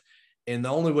department. And the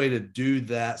only way to do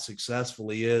that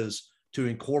successfully is to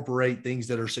incorporate things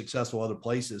that are successful other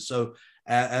places. So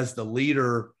as the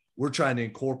leader, we're trying to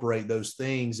incorporate those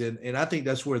things. And I think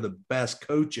that's where the best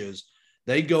coaches,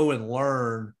 they go and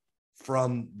learn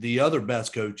from the other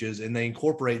best coaches, and they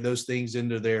incorporate those things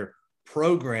into their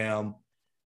program,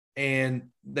 and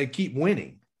they keep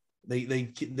winning.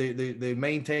 They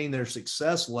maintain their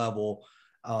success level,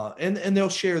 and they'll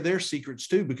share their secrets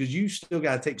too, because you still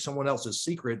got to take someone else's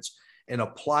secrets and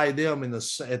apply them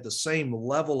at the same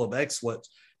level of excellence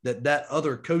that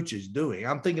other coach is doing.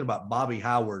 I'm thinking about Bobby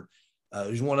Howard,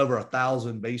 who's won over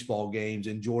 1,000 baseball games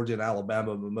in Georgia and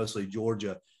Alabama, but mostly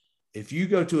Georgia. If you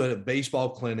go to a baseball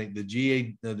clinic, the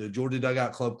Georgia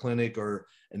Dugout Club Clinic, or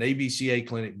an ABCA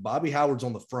clinic, Bobby Howard's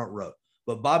on the front row.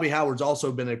 But Bobby Howard's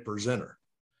also been a presenter,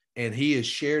 and he has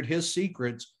shared his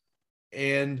secrets,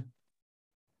 and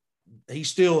he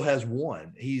still has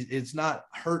won. It's not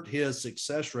hurt his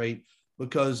success rate,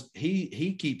 because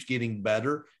he keeps getting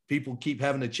better. People keep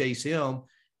having to chase him,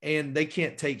 and they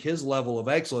can't take his level of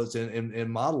excellence and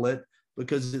model it,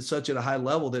 because it's such at a high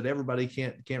level that everybody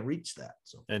can't reach that.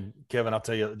 So, and Kevin, I'll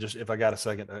tell you, just if I got a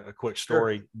second, a quick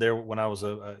story. Sure. There, when I was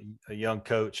a young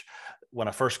coach, when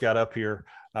I first got up here,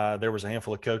 there was a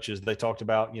handful of coaches. They talked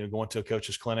about, going to a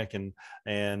coach's clinic,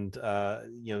 and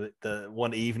the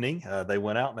one evening they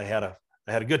went out and they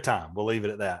had a good time. We'll leave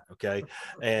it at that. Okay.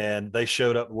 And they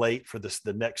showed up late for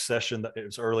the next session. It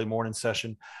was early morning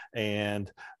session.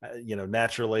 And,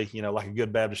 naturally, like a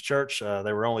good Baptist church,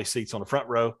 there were only seats on the front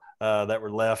row that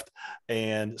were left.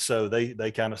 And so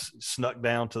they kind of snuck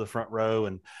down to the front row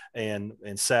and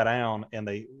sat down, and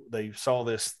they saw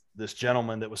this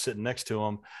gentleman that was sitting next to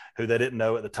him, who they didn't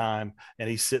know at the time. And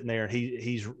he's sitting there, and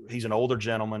he's an older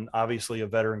gentleman, obviously a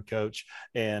veteran coach.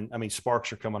 And I mean,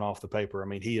 sparks are coming off the paper. I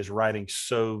mean, he is writing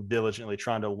so diligently,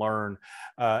 trying to learn.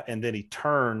 And then he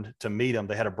turned to meet him.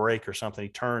 They had a break or something. He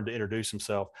turned to introduce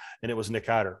himself, and it was Nick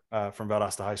Hyder from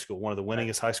Valdosta High School, one of the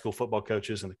winningest high school football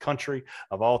coaches in the country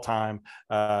of all time,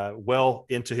 well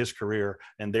into his career.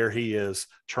 And there he is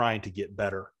trying to get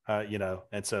better,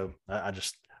 and so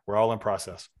we're all in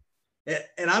process.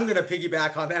 And I'm going to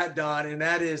piggyback on that, Don. And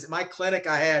that is my clinic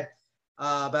I had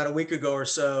about a week ago or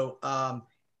so.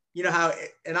 you know how,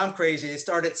 and I'm crazy. It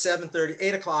started at 7:30,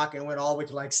 8 o'clock, and went all the way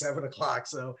to like 7 o'clock.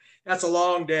 So that's a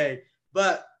long day.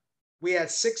 But we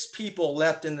had 6 people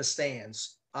left in the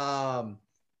stands. And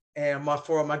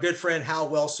for my good friend Hal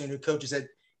Wilson, who coaches at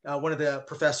one of the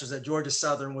professors at Georgia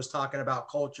Southern, was talking about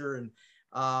culture. And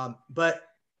but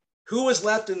who was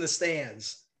left in the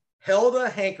stands? Helda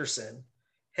Hankerson,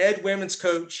 head women's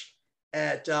coach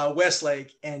at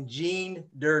Westlake, and Gene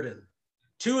Durden,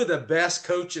 2 of the best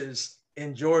coaches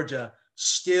in Georgia,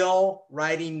 still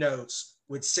writing notes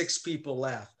with 6 people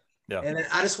left. Yeah. And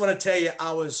I just want to tell you,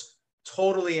 I was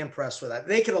totally impressed with that.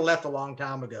 They could have left a long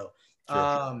time ago.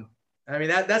 Sure. I mean,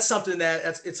 that's something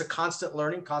it's a constant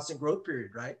learning, constant growth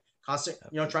period, right? Constant,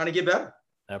 trying to get better.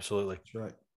 Absolutely. That's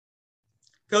right.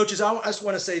 Coaches, I just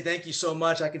want to say thank you so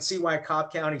much. I can see why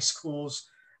Cobb County schools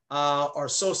are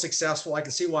so successful. I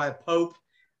can see why Pope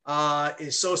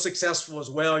is so successful as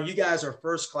well. You guys are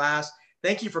first class.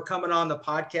 Thank you for coming on the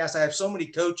podcast. I have so many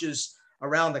coaches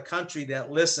around the country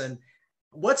that listen.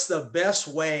 What's the best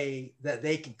way that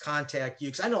they can contact you?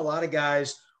 Because I know a lot of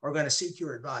guys are going to seek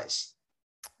your advice.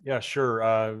 Yeah,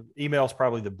 sure. Email is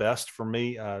probably the best for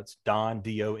me. It's Don,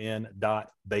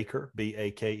 Don.Baker,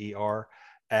 Baker,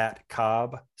 at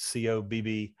Cobb,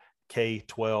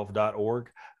 COBBK12.org.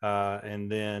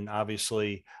 And then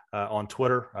obviously on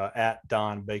Twitter, at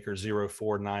Don Baker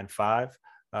 0495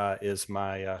 is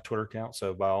my Twitter account.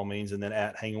 So by all means, and then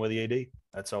at Hanging with the AD.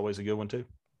 That's always a good one too.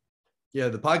 Yeah,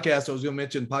 the podcast I was going to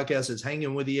mention, podcast is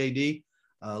Hanging with the AD.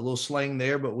 A little slang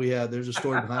there, but there's a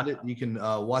story behind it. You can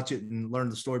watch it and learn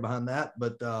the story behind that.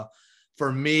 But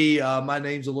for me, my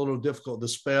name's a little difficult to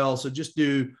spell. So just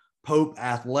do Pope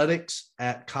Athletics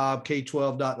at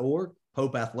cobbk12.org,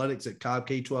 Pope Athletics at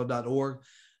cobbk12.org.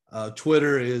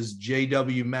 Twitter is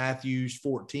JW Mathews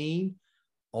 14,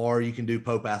 or you can do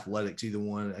Pope Athletics, either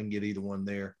one. I can get either one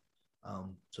there.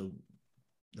 So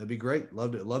that'd be great.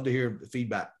 Love to hear the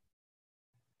feedback.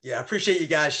 Yeah, I appreciate you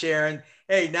guys sharing.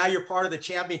 Hey, now you're part of the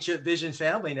Championship Vision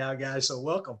family now, guys. So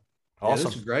welcome. Awesome. Yeah,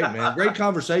 this is great, man. Great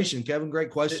conversation, Kevin. Great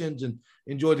questions, and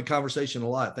enjoyed the conversation a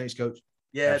lot. Thanks, Coach.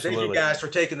 Yeah, Absolutely. Thank you guys for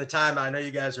taking the time. I know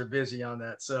you guys are busy on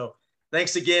that. So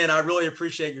thanks again. I really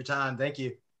appreciate your time. Thank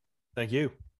you. Thank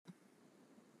you.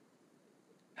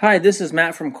 Hi, this is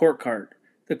Matt from Court Cart.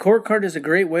 The Court Cart is a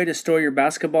great way to store your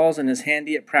basketballs and is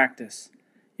handy at practice.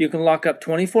 You can lock up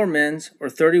 24 men's or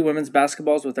 30 women's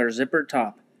basketballs with our zippered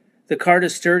top. The cart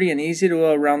is sturdy and easy to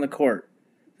go around the court.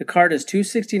 The cart is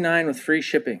 $269 with free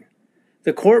shipping.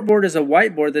 The court board is a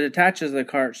whiteboard that attaches to the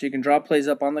cart so you can draw plays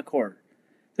up on the court.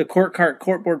 The Court Cart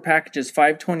courtboard package is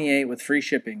 $528 with free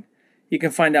shipping. You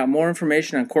can find out more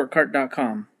information on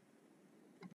courtcart.com.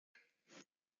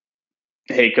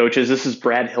 Hey coaches, this is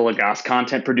Brad Hilligoss,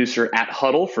 content producer at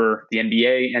Huddle for the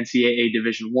NBA, NCAA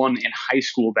Division I, and high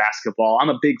school basketball. I'm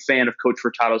a big fan of Coach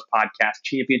Furtado's podcast,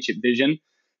 Championship Vision,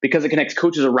 because it connects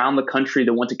coaches around the country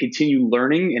that want to continue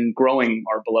learning and growing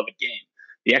our beloved game.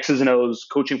 The X's and O's,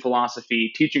 coaching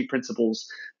philosophy, teaching principles,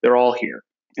 they're all here.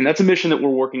 And that's a mission that we're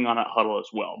working on at Huddle as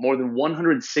well. More than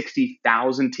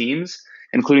 160,000 teams,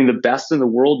 including the best in the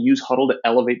world, use Huddle to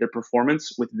elevate their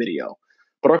performance with video.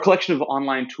 But our collection of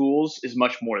online tools is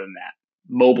much more than that.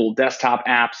 Mobile, desktop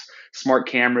apps, smart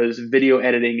cameras, video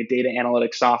editing, data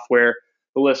analytics software,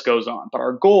 the list goes on. But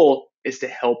our goal is to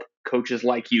help coaches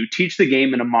like you teach the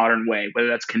game in a modern way, whether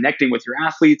that's connecting with your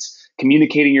athletes,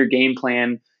 communicating your game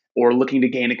plan, or looking to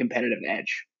gain a competitive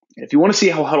edge. And if you want to see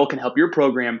how Huddle can help your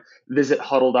program, visit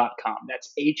huddle.com.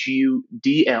 That's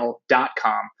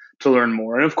HUDL.com to learn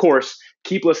more. And of course,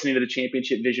 keep listening to the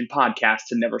Championship Vision podcast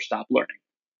to never stop learning.